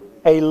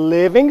a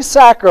living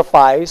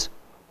sacrifice,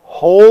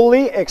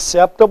 wholly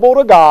acceptable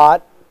to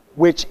God,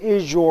 which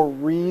is your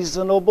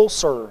reasonable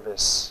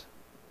service.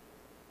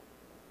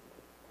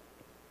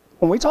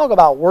 When we talk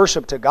about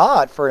worship to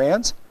God,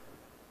 friends,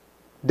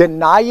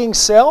 denying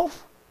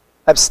self,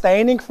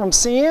 abstaining from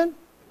sin,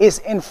 is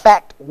in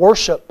fact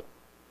worship.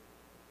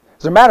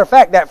 As a matter of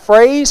fact, that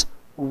phrase,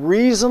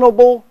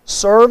 reasonable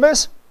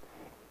service,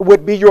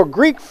 would be your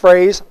Greek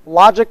phrase,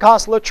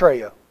 logikos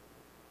latreia.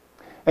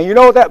 And you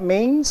know what that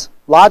means?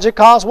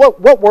 Logikos,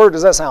 what word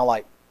does that sound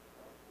like?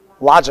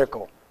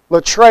 Logical.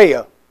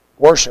 Latreia,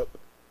 worship.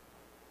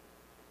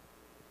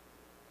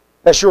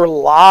 That's your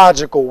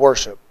logical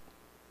worship.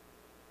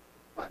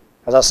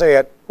 As I say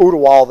at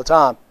Ottawa all the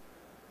time.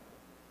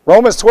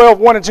 Romans 12,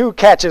 1 and 2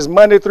 catches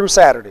Monday through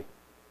Saturday.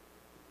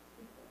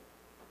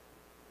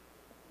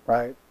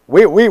 Right?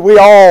 We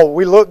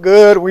look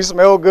good, we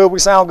smell good, we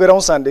sound good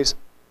on Sundays.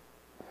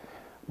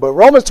 But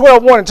Romans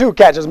 12, 1 and 2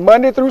 catches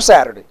Monday through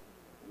Saturday.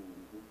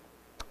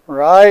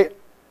 Right?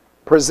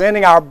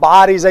 Presenting our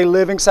bodies a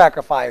living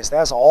sacrifice.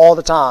 That's all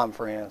the time,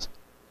 friends.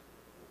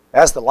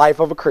 That's the life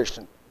of a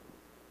Christian.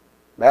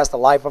 That's the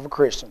life of a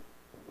Christian.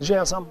 Did you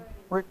have something,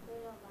 Rick?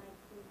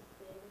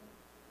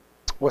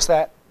 What's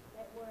that?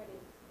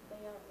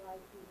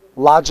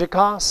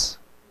 Logikos.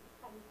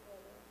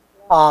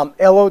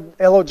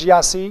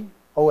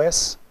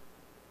 Logicos.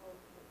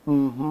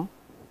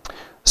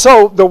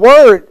 So the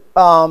word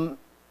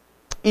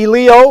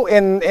eleo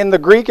in the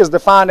Greek is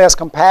defined as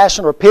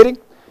compassion or pity.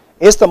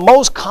 It's the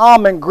most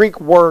common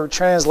Greek word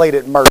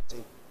translated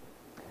mercy.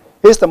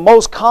 It's the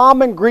most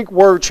common Greek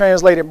word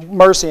translated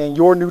mercy in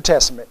your New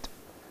Testament.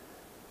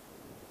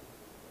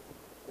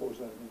 What was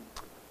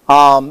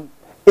that mean?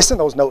 It's in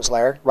those notes,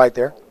 Larry, right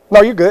there.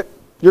 No, you're good.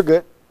 You're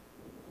good.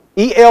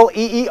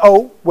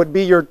 E-L-E-E-O would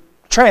be your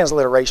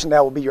transliteration.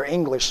 That would be your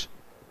English.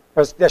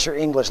 That's your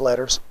English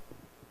letters.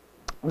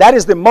 That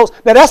is the most.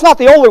 Now, that's not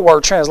the only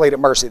word translated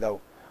mercy,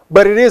 though.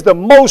 But it is the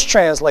most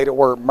translated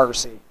word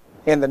mercy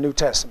in the New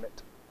Testament.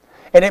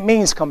 And it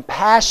means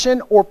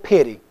compassion or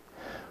pity.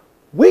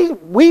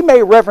 We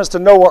made reference to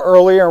Noah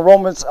earlier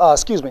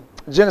in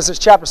Genesis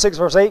chapter 6,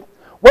 verse 8.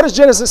 What does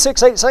Genesis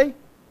 6, 8 say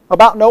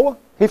about Noah?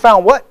 He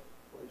found what?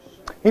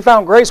 He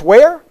found grace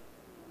where?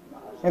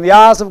 In the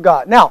eyes of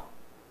God. Now,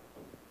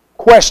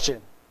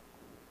 question.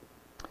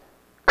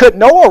 Could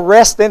Noah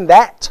rest in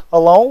that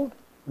alone?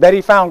 That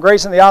he found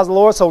grace in the eyes of the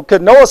Lord? So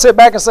could Noah sit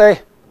back and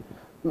say,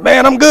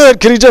 Man, I'm good.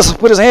 Could he just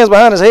put his hands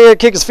behind his head,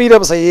 kick his feet up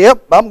and say,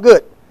 yep, I'm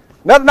good.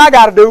 Nothing I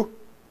got to do.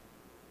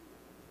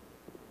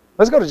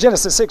 Let's go to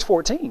Genesis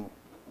 6:14.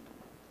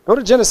 Go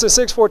to Genesis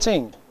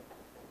 6:14.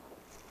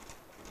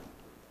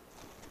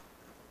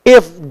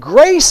 If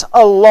grace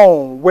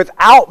alone,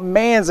 without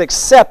man's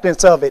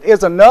acceptance of it,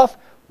 is enough,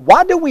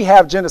 why do we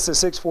have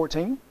Genesis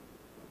 6:14?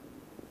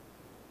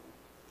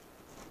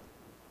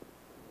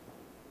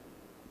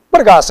 What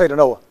did God say to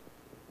Noah?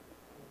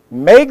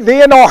 Make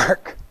thee an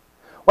ark.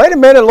 Wait a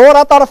minute, Lord,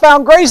 I thought I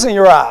found grace in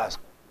your eyes.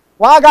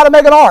 Why I got to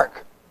make an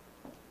ark?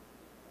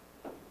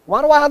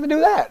 Why do I have to do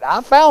that?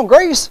 I found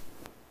grace.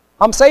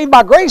 I'm saved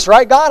by grace,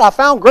 right, God? I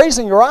found grace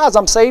in your eyes.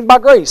 I'm saved by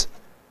grace.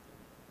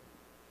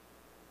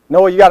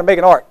 Noah, you got to make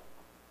an ark.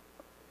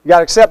 You got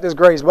to accept this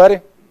grace, buddy.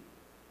 If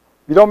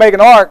you don't make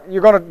an ark,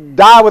 you're going to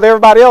die with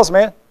everybody else,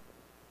 man.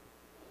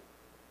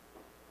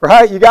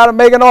 Right? You got to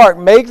make an ark.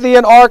 Make thee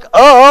an ark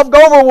of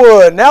gopher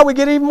wood. Now we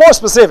get even more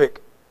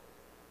specific.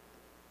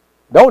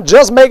 Don't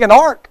just make an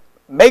ark.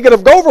 Make it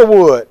of gopher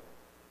wood.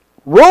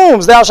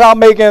 Rooms thou shalt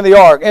make in the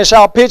ark, and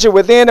shalt pitch it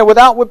within and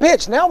without with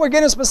pitch. Now we're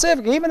getting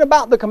specific, even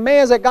about the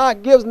commands that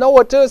God gives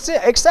Noah to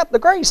accept the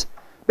grace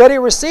that he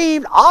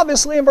received,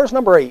 obviously in verse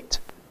number 8.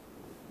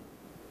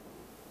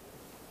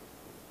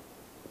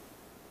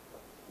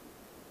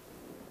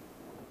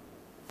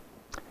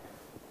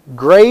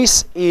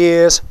 Grace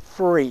is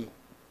free.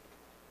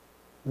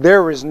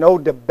 There is no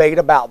debate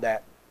about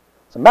that.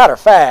 As a matter of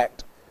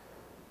fact,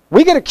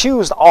 we get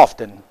accused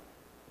often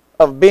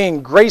of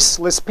being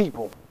graceless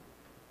people.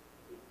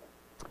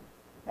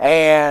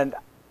 And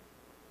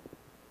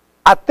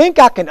I think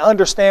I can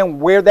understand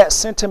where that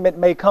sentiment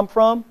may come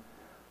from,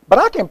 but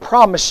I can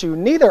promise you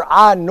neither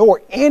I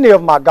nor any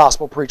of my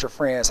gospel preacher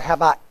friends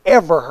have I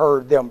ever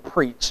heard them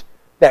preach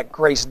that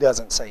grace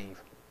doesn't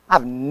save.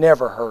 I've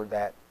never heard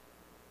that.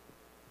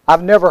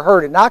 I've never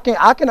heard it. And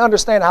I can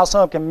understand how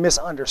some can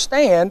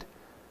misunderstand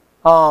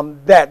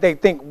that they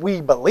think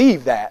we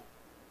believe that.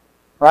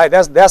 Right?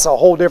 That's a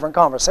whole different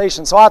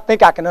conversation. So I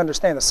think I can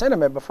understand the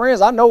sentiment. But friends,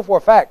 I know for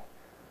a fact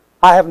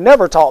I have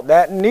never taught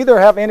that, and neither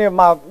have any of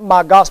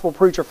my gospel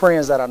preacher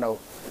friends that I know.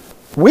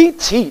 We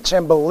teach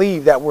and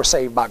believe that we're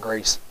saved by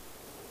grace.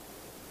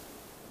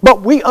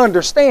 But we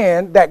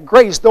understand that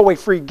grace, though a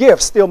free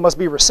gift, still must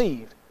be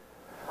received.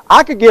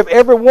 I could give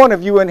every one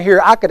of you in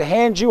here, I could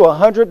hand you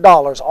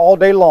 $100 all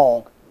day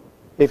long.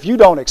 If you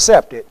don't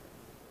accept it,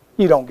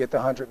 you don't get the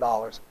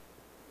 $100.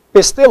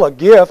 It's still a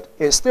gift.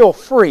 It's still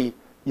free.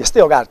 You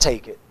still got to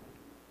take it.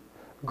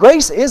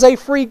 Grace is a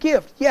free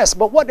gift, yes,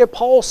 but what did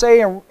Paul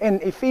say in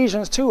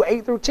Ephesians 2,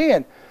 8 through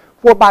 10?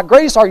 For by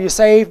grace are you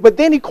saved, but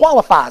then he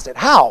qualifies it.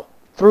 How?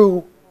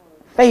 Through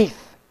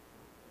faith.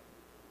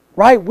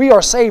 Right? We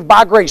are saved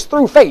by grace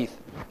through faith.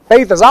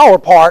 Faith is our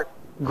part.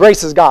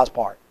 Grace is God's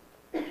part.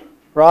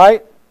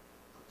 Right?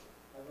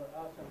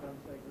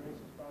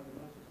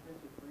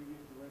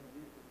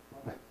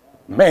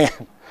 Man,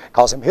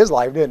 cost him his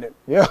life, didn't it?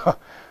 Yeah.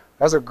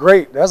 That's a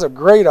great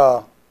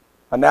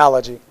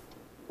analogy,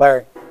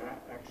 Larry.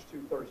 Acts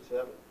 2:37,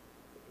 the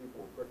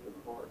people were pricked in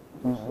the heart.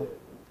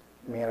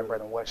 Mm-hmm. Man and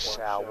brethren, what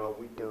shall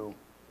we do?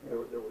 There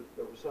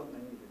was something they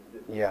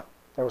needed to do. Yeah,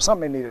 there was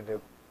something they needed to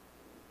do.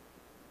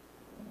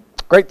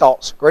 Great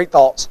thoughts, great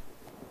thoughts.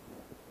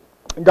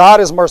 God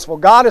is merciful.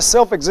 God is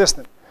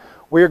self-existent.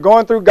 We are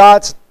going through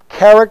God's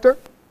character.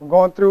 We're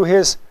going through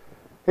His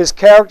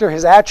character,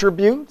 His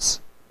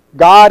attributes.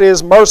 God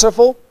is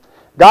merciful.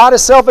 God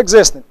is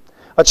self-existent.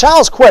 A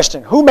child's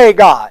question, who made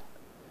God,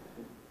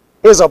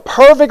 is a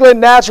perfectly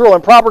natural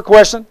and proper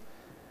question.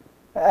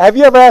 Have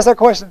you ever asked that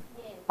question?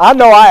 Yes. I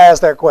know I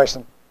asked that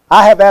question.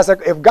 I have asked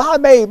that. If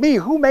God made me,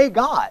 who made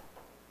God?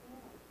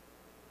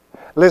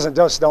 Listen,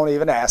 just don't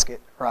even ask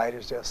it, right?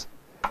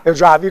 It'll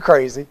drive you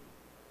crazy,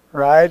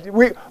 right?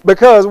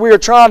 Because we are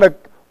trying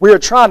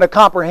to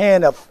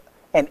comprehend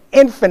an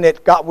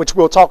infinite God, which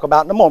we'll talk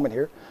about in a moment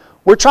here.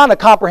 We're trying to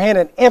comprehend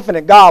an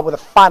infinite God with a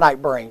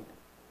finite brain.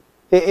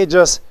 It's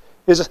just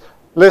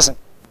listen.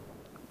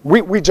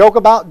 We joke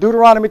about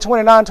Deuteronomy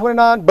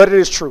 29:29, but it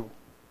is true.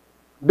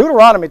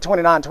 Deuteronomy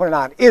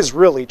 29:29 is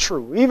really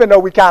true, even though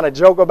we kind of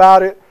joke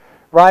about it,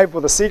 right?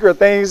 For the secret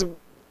things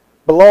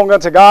belong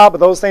unto God, but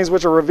those things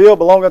which are revealed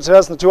belong unto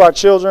us and to our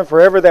children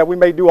forever, that we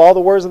may do all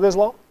the words of this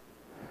law.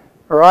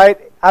 All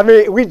right? I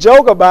mean, we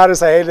joke about it,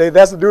 say, hey,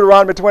 that's the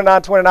Deuteronomy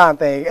 29:29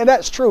 thing, and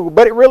that's true,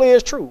 but it really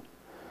is true.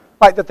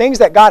 Like the things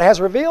that God has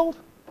revealed,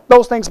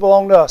 those things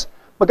belong to us.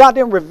 But God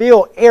didn't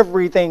reveal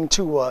everything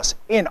to us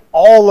in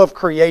all of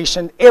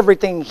creation,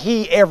 everything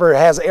He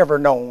has ever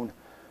known.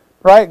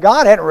 Right?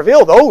 God hadn't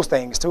revealed those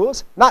things to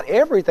us. Not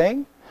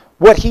everything.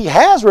 What He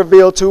has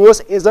revealed to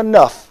us is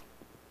enough.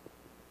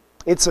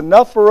 It's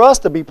enough for us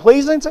to be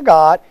pleasing to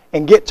God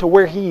and get to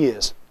where He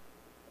is.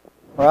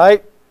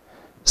 Right?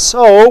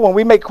 So when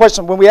we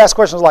ask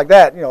questions like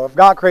that, if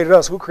God created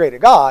us, who created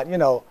God?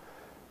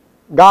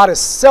 God is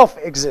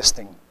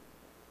self-existing.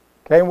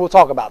 Okay, and we'll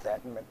talk about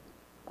that in a minute.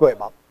 Go ahead,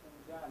 Bob.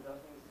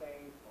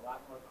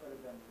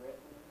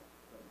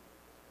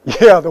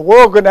 Yeah, the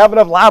world couldn't have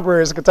enough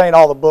libraries to contain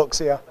all the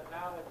books, yeah. The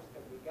knowledge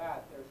that we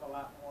got, there's a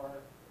lot more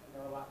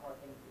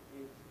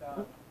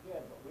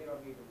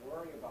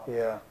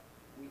Yeah.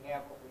 We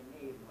have what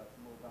we need. Let's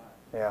move on.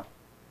 Yeah.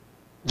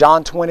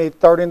 John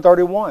 20:30 and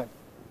 31.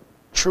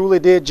 Truly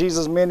did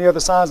Jesus many other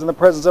signs in the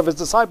presence of his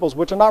disciples,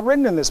 which are not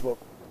written in this book.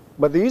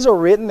 But these are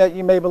written that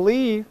you may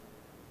believe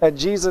that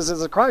Jesus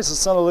is the Christ, the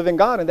Son of the living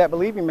God, and that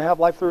believing may have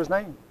life through his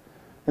name.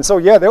 And so,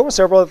 yeah, there were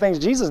several other things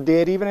Jesus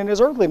did, even in his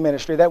earthly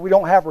ministry, that we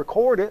don't have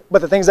recorded,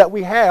 but the things that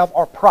we have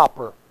are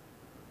proper.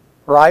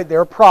 Right?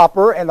 They're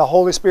proper, and the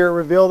Holy Spirit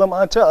revealed them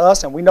unto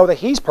us, and we know that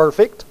he's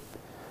perfect.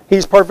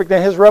 He's perfect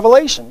in his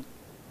revelation.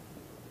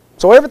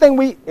 So everything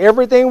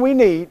we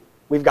need,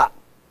 we've got.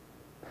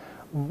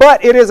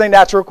 But it is a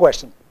natural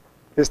question.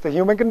 It's the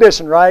human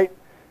condition, right?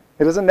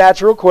 It is a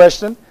natural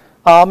question.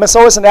 And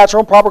so it's a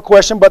natural and proper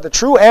question, but the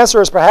true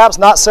answer is perhaps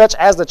not such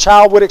as the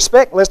child would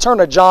expect. Let's turn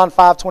to John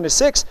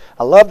 5:26.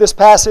 I love this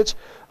passage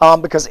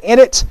because in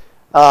it,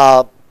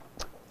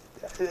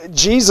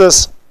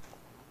 Jesus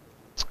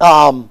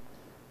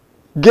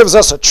gives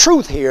us a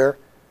truth here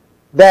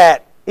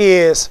that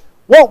is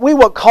what we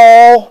would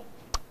call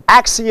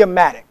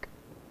axiomatic.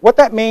 What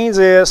that means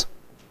is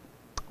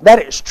that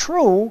it's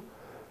true.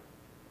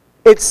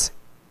 It's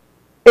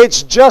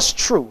just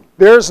true.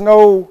 There's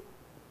no,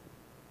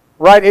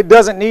 right? It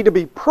doesn't need to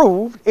be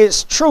proved.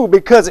 It's true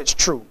because it's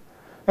true.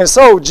 And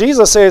so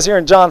Jesus says here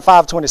in John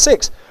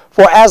 5:26,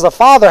 for as the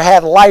Father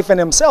had life in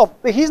himself,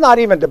 he's not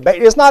even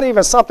debate. It's not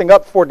even something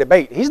up for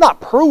debate. He's not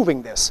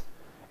proving this.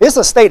 It's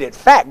a stated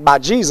fact by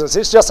Jesus.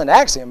 It's just an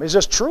axiom. It's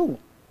just true.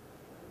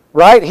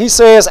 Right? He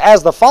says,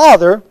 as the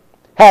Father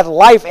hath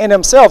life in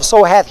himself,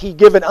 so hath he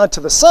given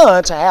unto the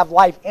Son to have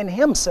life in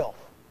himself.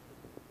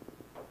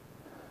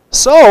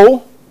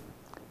 So,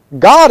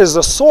 God is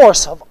the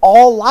source of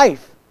all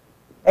life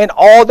and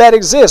all that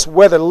exists,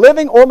 whether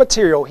living or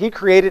material. He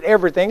created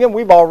everything, and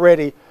we've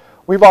already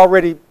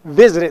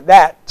visited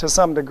that to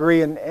some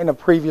degree in a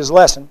previous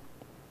lesson.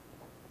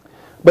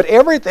 But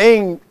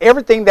everything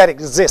that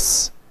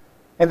exists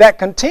and that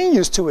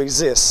continues to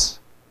exist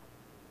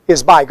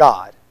is by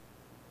God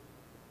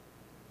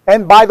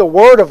and by the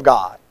Word of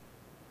God.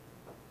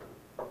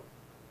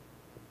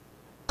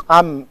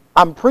 I'm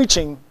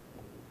preaching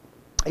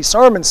a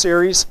sermon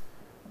series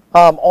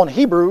on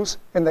Hebrews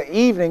in the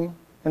evening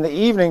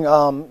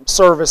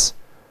service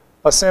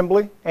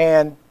assembly,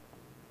 and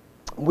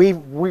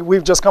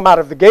we've just come out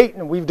of the gate,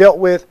 and we've dealt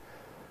with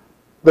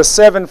the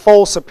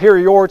sevenfold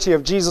superiority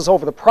of Jesus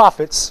over the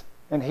prophets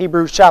in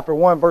Hebrews chapter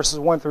 1, verses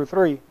 1 through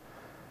 3.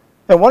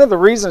 And one of the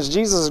reasons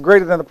Jesus is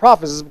greater than the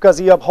prophets is because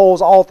he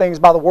upholds all things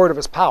by the word of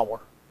his power.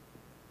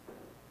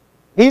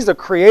 He's the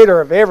creator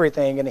of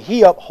everything, and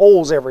he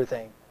upholds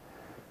everything.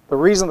 The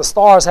reason the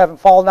stars haven't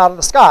fallen out of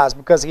the sky is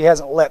because he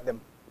hasn't let them.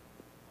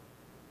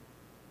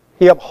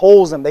 He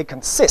upholds them. They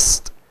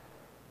consist.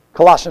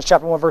 Colossians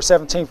chapter 1, verse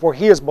 17, for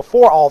he is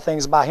before all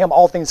things, by him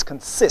all things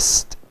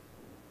consist.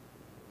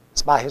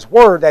 It's by his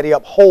word that he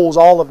upholds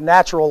all of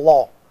natural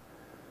law.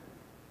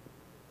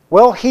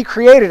 Well, he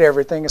created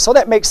everything, and so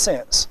that makes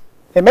sense.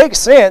 It makes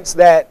sense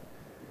that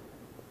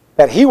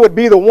he would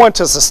be the one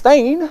to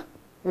sustain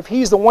if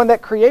he's the one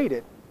that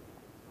created.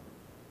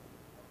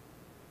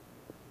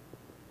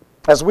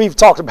 As we've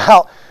talked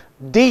about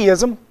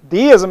deism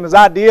is the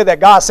idea that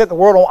God set the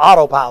world on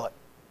autopilot.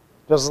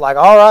 Just like,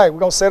 all right, we're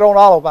going to set it on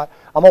autopilot.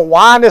 I'm going to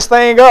wind this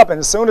thing up, and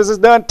as soon as it's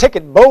done,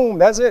 ticket, boom,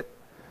 that's it.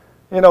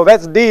 You know,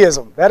 that's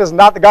deism. That is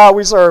not the God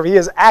we serve. He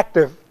is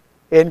active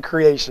in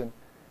creation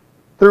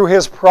through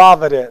his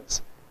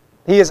providence.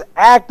 He is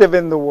active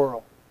in the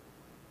world.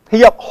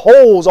 He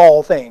upholds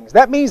all things.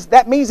 That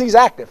means he's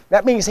active.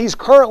 That means he's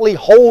currently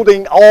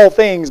holding all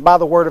things by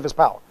the word of his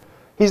power.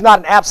 He's not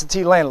an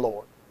absentee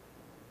landlord.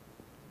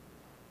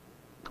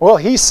 Well,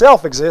 he's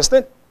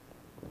self-existent.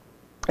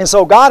 And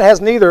so God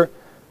has neither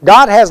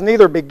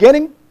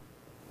beginning,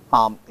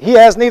 he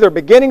has neither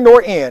beginning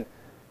nor end.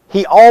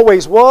 He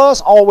always was,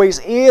 always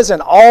is,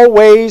 and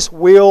always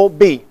will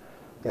be.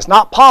 It's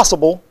not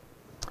possible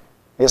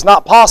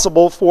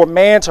for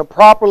man to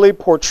properly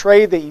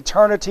portray the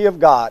eternity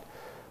of God.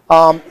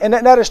 And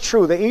that is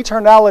true. The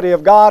eternality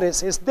of God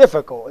is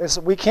difficult.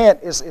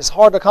 It's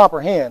hard to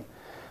comprehend.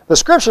 The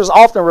scriptures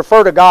often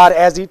refer to God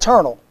as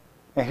eternal.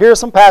 And here are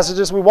some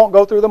passages, we won't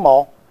go through them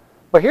all,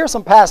 but here are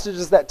some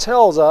passages that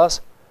tells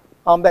us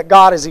that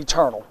God is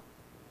eternal.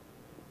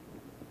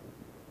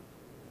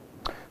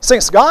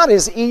 Since God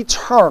is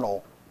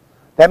eternal,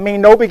 that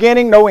means no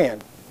beginning, no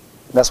end.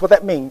 That's what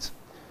that means.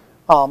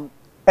 And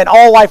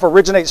all life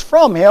originates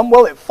from him.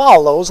 Well, it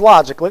follows,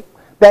 logically,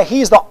 that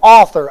he's the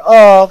author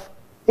of,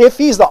 if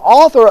he's the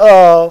author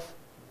of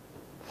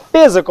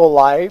physical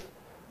life,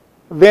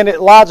 then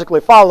it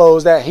logically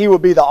follows that he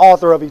would be the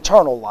author of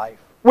eternal life,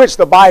 which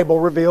the Bible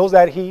reveals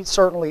that he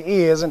certainly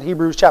is in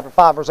Hebrews chapter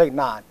 5, verse 8 and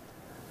 9.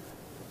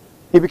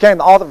 He became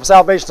the author of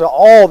salvation to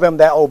all them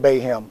that obey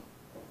him.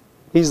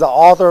 He's the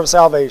author of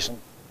salvation.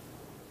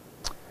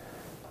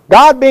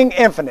 God being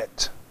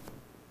infinite.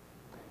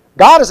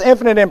 God is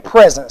infinite in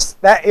presence.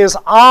 That is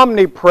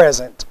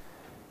omnipresent.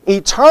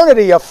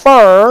 Eternity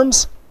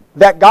affirms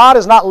that God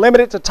is not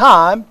limited to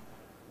time.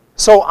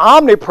 So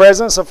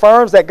omnipresence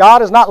affirms that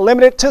God is not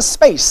limited to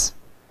space.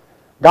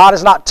 God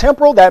is not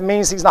temporal. That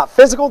means he's not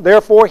physical.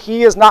 Therefore,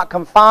 he is not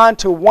confined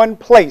to one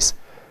place.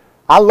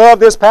 I love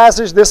this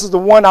passage. This is the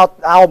one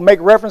I'll make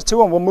reference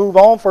to, and we'll move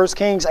on. 1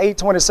 Kings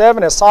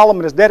 8:27, as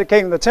Solomon is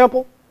dedicating the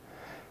temple.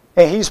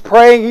 And he's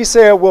praying. He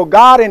said, will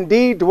God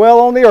indeed dwell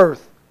on the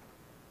earth?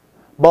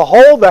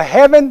 Behold, the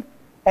heaven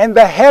and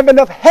the heaven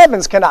of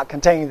heavens cannot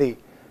contain thee.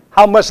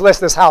 How much less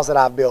this house that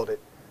I've built it?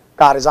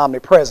 God is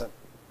omnipresent.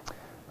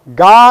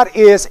 God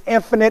is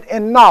infinite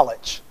in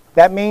knowledge.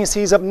 That means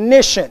he's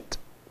omniscient.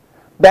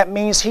 That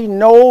means he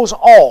knows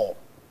all.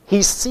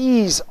 He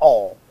sees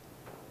all.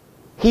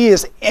 He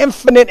is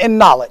infinite in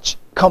knowledge,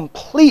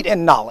 complete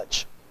in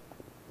knowledge.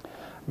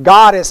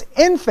 God is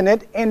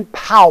infinite in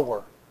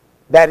power.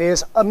 That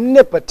is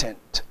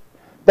omnipotent.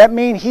 That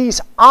means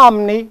he's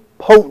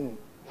omnipotent.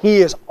 He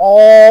is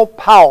all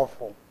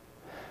powerful.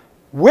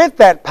 With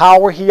that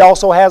power, he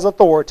also has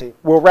authority.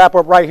 We'll wrap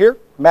up right here.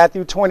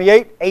 Matthew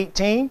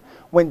 28:18.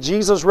 When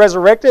Jesus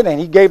resurrected and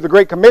he gave the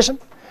Great Commission,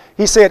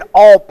 he said,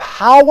 all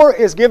power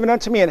is given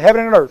unto me in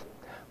heaven and earth.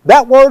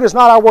 That word is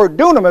not our word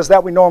dunamis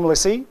that we normally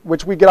see,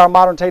 which we get our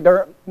modern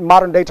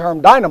day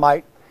term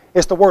dynamite.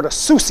 It's the word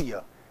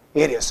exousia.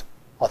 It is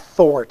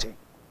authority.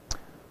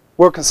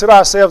 We'll consider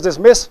ourselves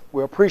dismissed.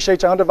 We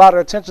appreciate your undivided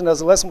attention as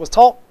the lesson was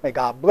taught. May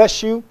God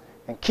bless you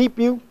and keep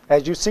you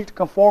as you seek to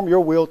conform your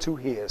will to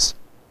his.